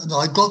 No,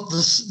 I got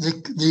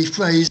the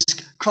phrase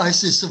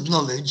crisis of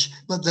knowledge,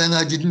 but then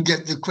I didn't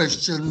get the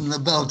question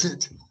about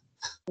it.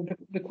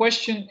 The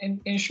question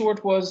in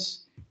short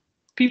was,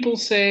 people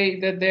say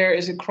that there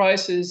is a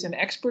crisis in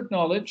expert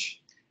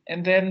knowledge,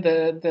 and then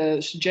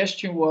the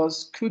suggestion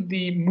was, could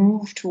the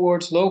move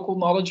towards local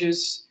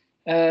knowledges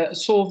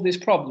solve this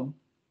problem?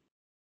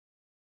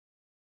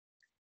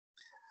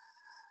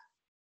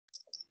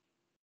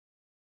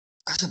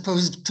 I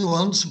suppose to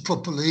answer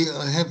properly,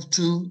 I have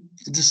to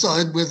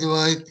decide whether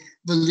I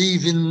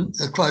believe in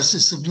a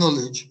crisis of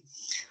knowledge.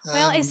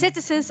 Well, in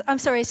citizens, I'm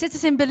sorry,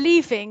 citizen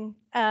believing,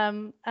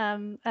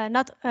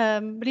 not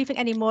believing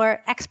any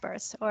more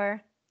experts,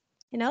 or,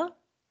 you know?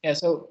 Yeah,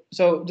 so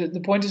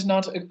the point is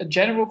not a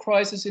general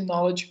crisis in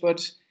knowledge,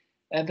 but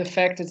the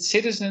fact that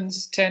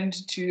citizens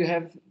tend to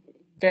have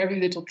very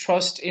little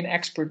trust in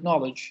expert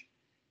knowledge.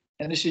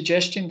 And the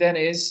suggestion then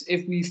is,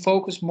 if we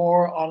focus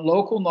more on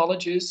local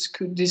knowledges,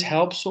 could this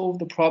help solve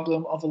the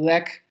problem of a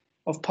lack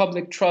of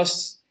public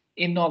trust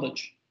in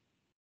knowledge?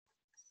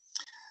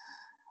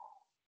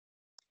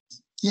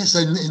 Yes,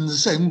 and in the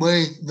same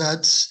way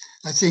that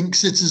I think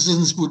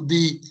citizens would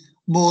be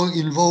more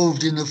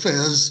involved in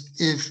affairs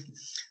if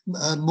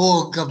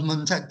more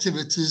government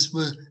activities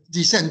were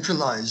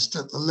decentralized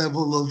at the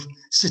level of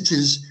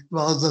cities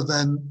rather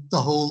than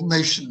the whole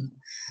nation.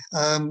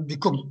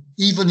 Because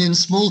even in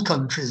small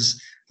countries,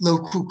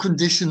 local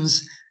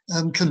conditions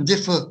can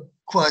differ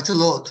quite a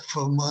lot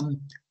from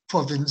one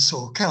province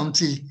or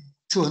county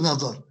to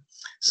another.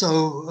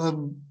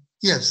 So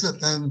yes,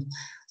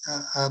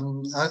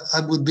 I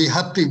would be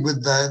happy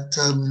with that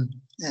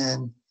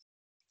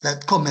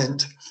that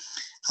comment.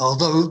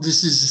 Although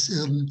this is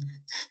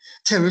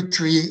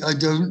territory I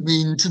don't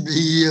mean to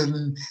be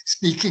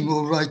speaking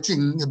or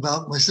writing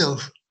about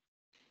myself.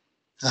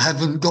 I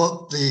haven't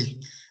got the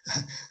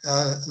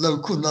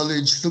local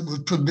knowledge that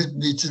would permit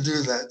me to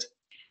do that.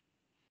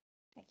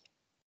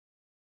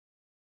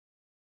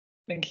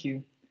 Thank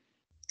you.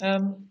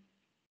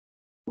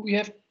 We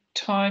have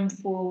time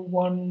for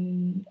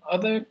one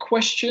other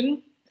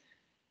question.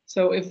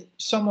 So if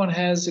someone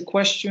has a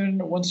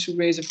question or wants to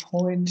raise a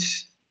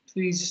point,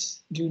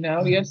 please do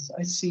now. Yes,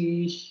 I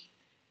see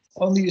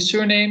only the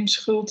surname,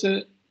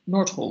 Schulte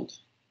Nordholt.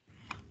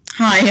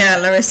 Hi, yeah,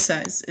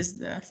 Larissa is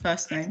the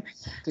first name.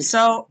 Good.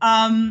 So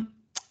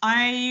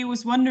I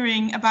was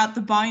wondering about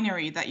the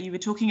binary that you were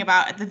talking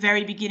about at the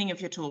very beginning of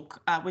your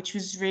talk, which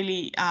was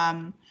really,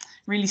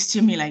 really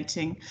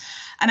stimulating.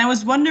 And I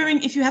was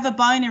wondering if you have a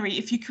binary,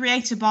 if you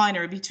create a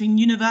binary between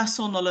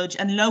universal knowledge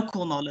and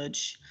local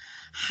knowledge,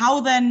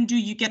 how then do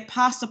you get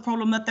past the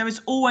problem that there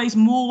is always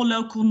more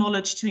local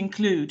knowledge to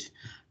include,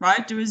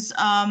 right? There is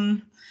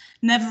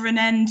never an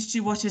end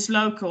to what is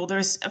local. There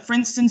is, for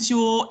instance,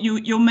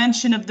 your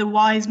mention of the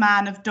wise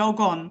man of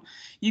Dogon.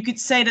 You could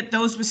say that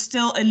those were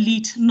still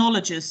elite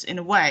knowledges in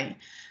a way.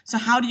 So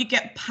how do you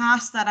get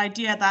past that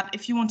idea that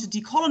if you want to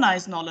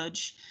decolonize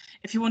knowledge,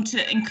 if you want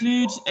to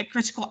include a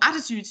critical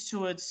attitude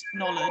towards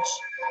knowledge,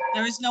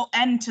 there is no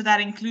end to that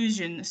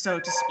inclusion, so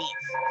to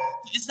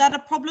speak. Is that a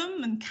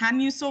problem? And can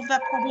you solve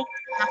that problem?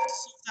 You have to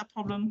solve that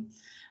problem.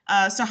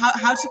 So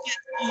how to get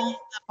beyond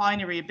that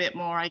binary a bit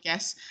more, I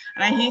guess.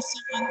 And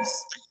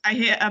I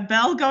hear a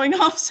bell going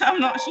off, so I'm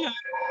not sure.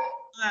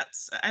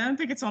 I don't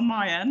think it's on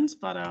my end,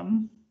 but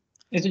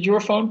Is it your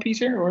phone,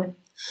 Peter, or?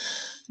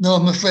 No,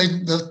 I'm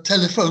afraid the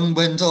telephone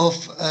went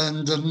off,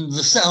 and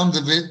the sound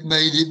of it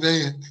made it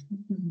very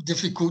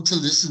difficult to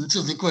listen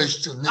to the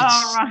question.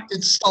 Right.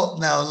 It's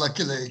stopped now,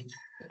 luckily.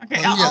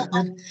 Okay,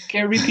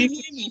 can you repeat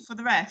me for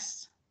the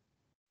rest?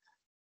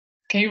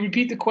 Can you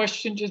repeat the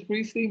question just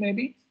briefly,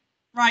 maybe?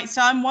 Right.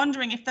 So I'm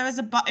wondering if there is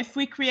if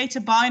we create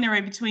a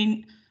binary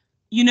between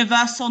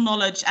universal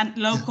knowledge and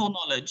local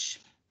knowledge.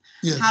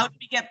 Yes. How do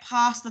we get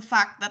past the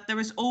fact that there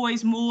is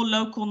always more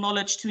local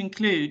knowledge to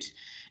include?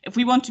 If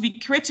we want to be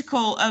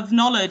critical of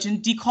knowledge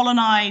and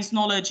decolonize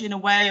knowledge in a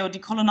way, or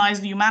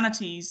decolonize the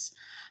humanities,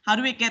 how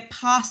do we get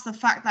past the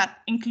fact that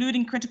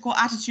including critical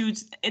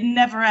attitudes, it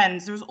never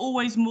ends? There's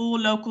always more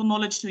local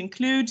knowledge to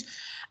include.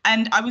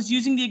 And I was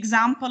using the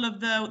example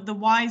of the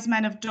wise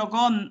men of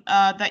Dogon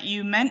that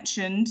you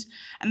mentioned,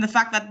 and the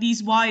fact that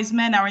these wise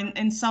men are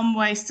in some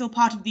way still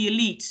part of the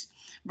elite,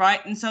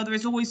 right? And so there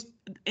is always,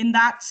 in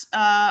that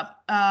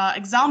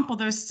example,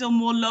 there is still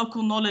more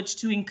local knowledge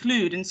to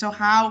include. And so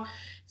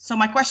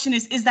my question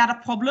is that a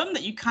problem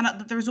that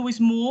that there is always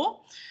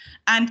more?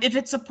 And if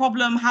it's a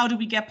problem, how do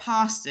we get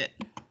past it?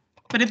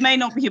 But it may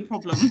not be a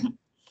problem.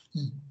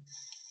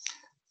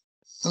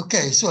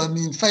 Okay, so I'm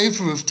in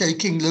favor of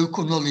taking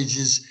local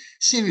knowledges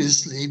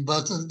seriously,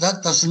 but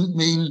that doesn't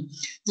mean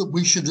that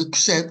we should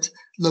accept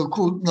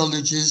local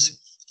knowledges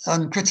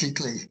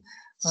uncritically.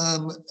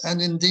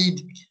 And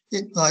indeed,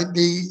 it might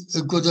be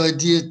a good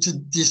idea to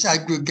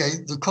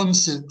disaggregate the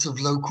concept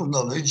of local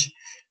knowledge,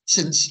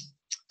 since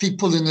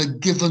people in a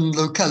given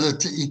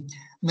locality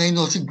may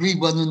not agree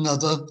one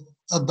another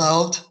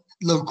about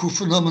local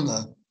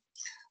phenomena.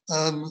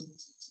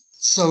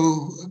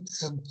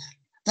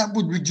 That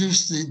would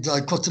reduce the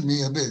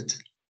dichotomy a bit.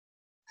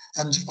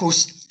 And of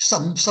course,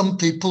 some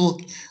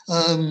people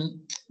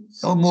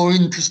are more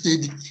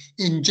interested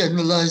in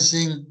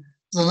generalizing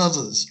than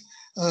others.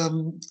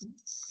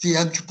 The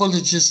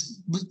anthropologists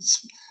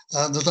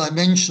that I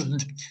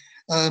mentioned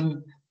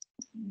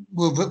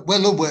were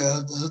well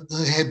aware that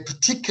they had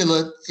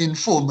particular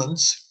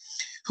informants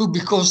who,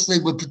 because they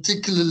were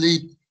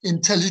particularly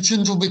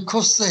intelligent or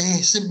because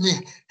they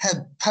simply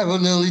had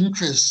parallel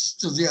interests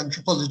to the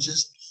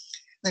anthropologist,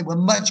 they were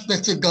much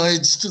better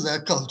guides to their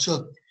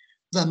culture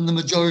than the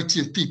majority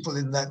of people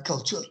in that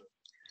culture.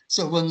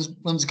 So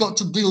one's got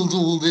to build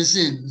all this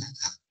in.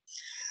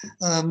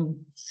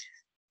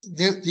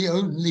 The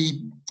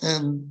only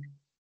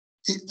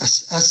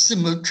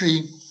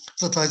asymmetry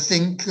that I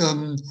think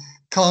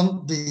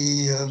can't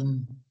be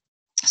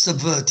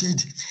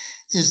subverted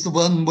is the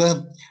one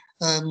where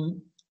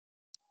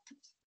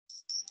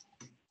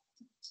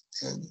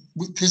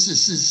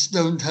physicists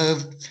don't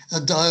have a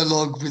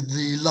dialogue with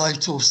the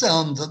light or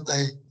sound that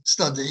they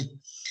study,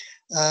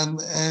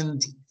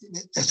 and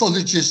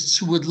ethologists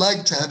who would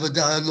like to have a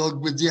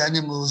dialogue with the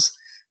animals,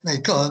 they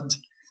can't.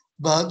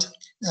 But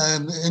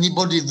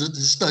anybody that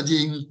is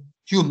studying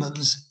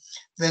humans,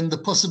 then the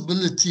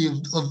possibility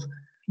of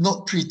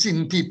not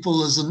treating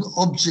people as an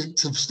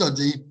object of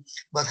study,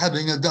 but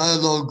having a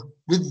dialogue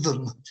with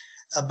them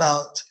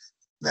about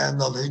their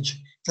knowledge,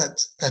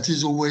 that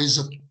is always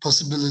a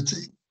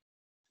possibility.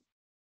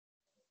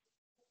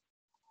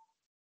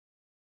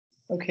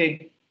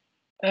 Okay,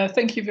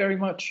 thank you very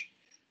much.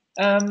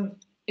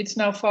 It's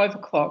now 5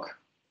 o'clock,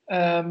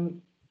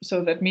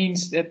 so that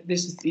means that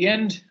this is the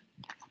end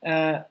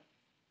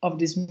of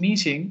this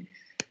meeting.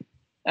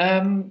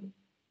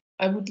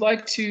 I would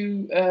like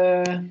to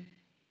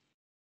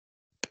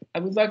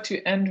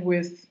end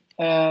with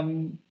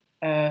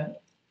a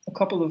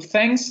couple of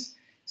thanks.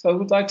 So I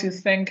would like to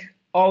thank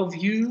all of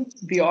you,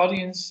 the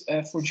audience,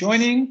 for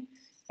joining.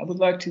 I would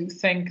like to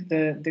thank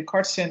the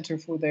CART Center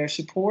for their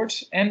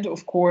support, and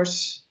of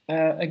course,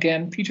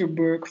 again, Peter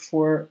Burke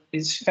for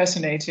his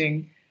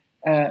fascinating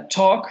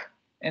talk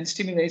and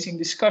stimulating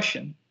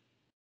discussion.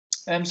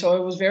 So I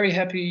was very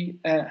happy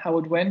how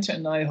it went,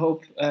 and I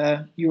hope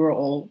you are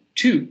all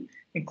too,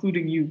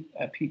 including you,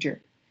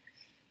 Peter.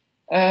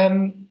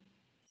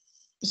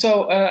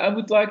 So I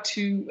would like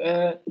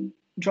to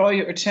draw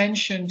your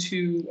attention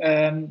to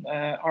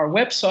our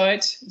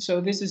website.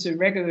 So this is a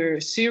regular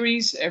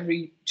series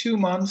every 2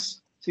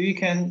 months. So you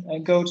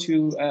can go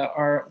to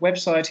our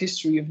website,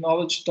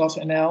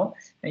 historyofknowledge.nl,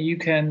 and you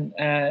can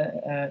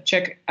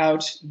check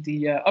out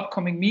the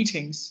upcoming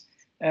meetings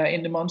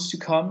in the months to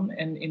come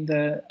and in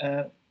the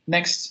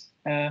next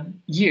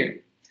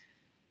year.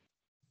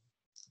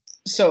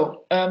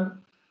 So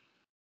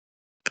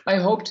I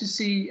hope to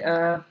see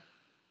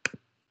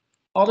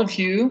all of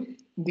you,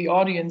 the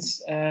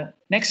audience,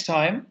 next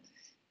time.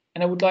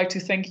 And I would like to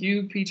thank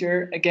you,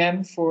 Peter,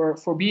 again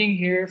for being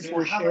here,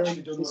 for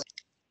sharing this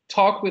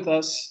talk with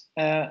us.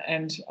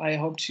 And I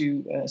hope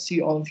to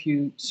see all of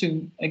you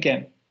soon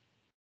again.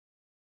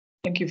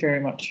 Thank you very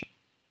much.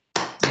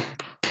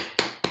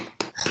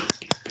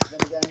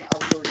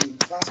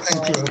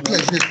 Thank you. A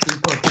pleasure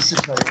to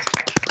participate.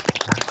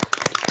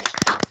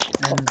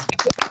 And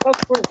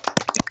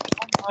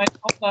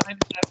online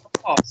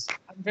class.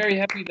 I'm very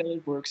happy that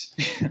it works.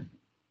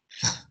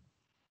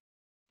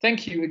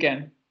 Thank you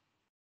again.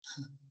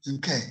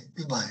 Okay,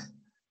 goodbye.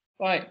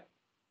 Bye.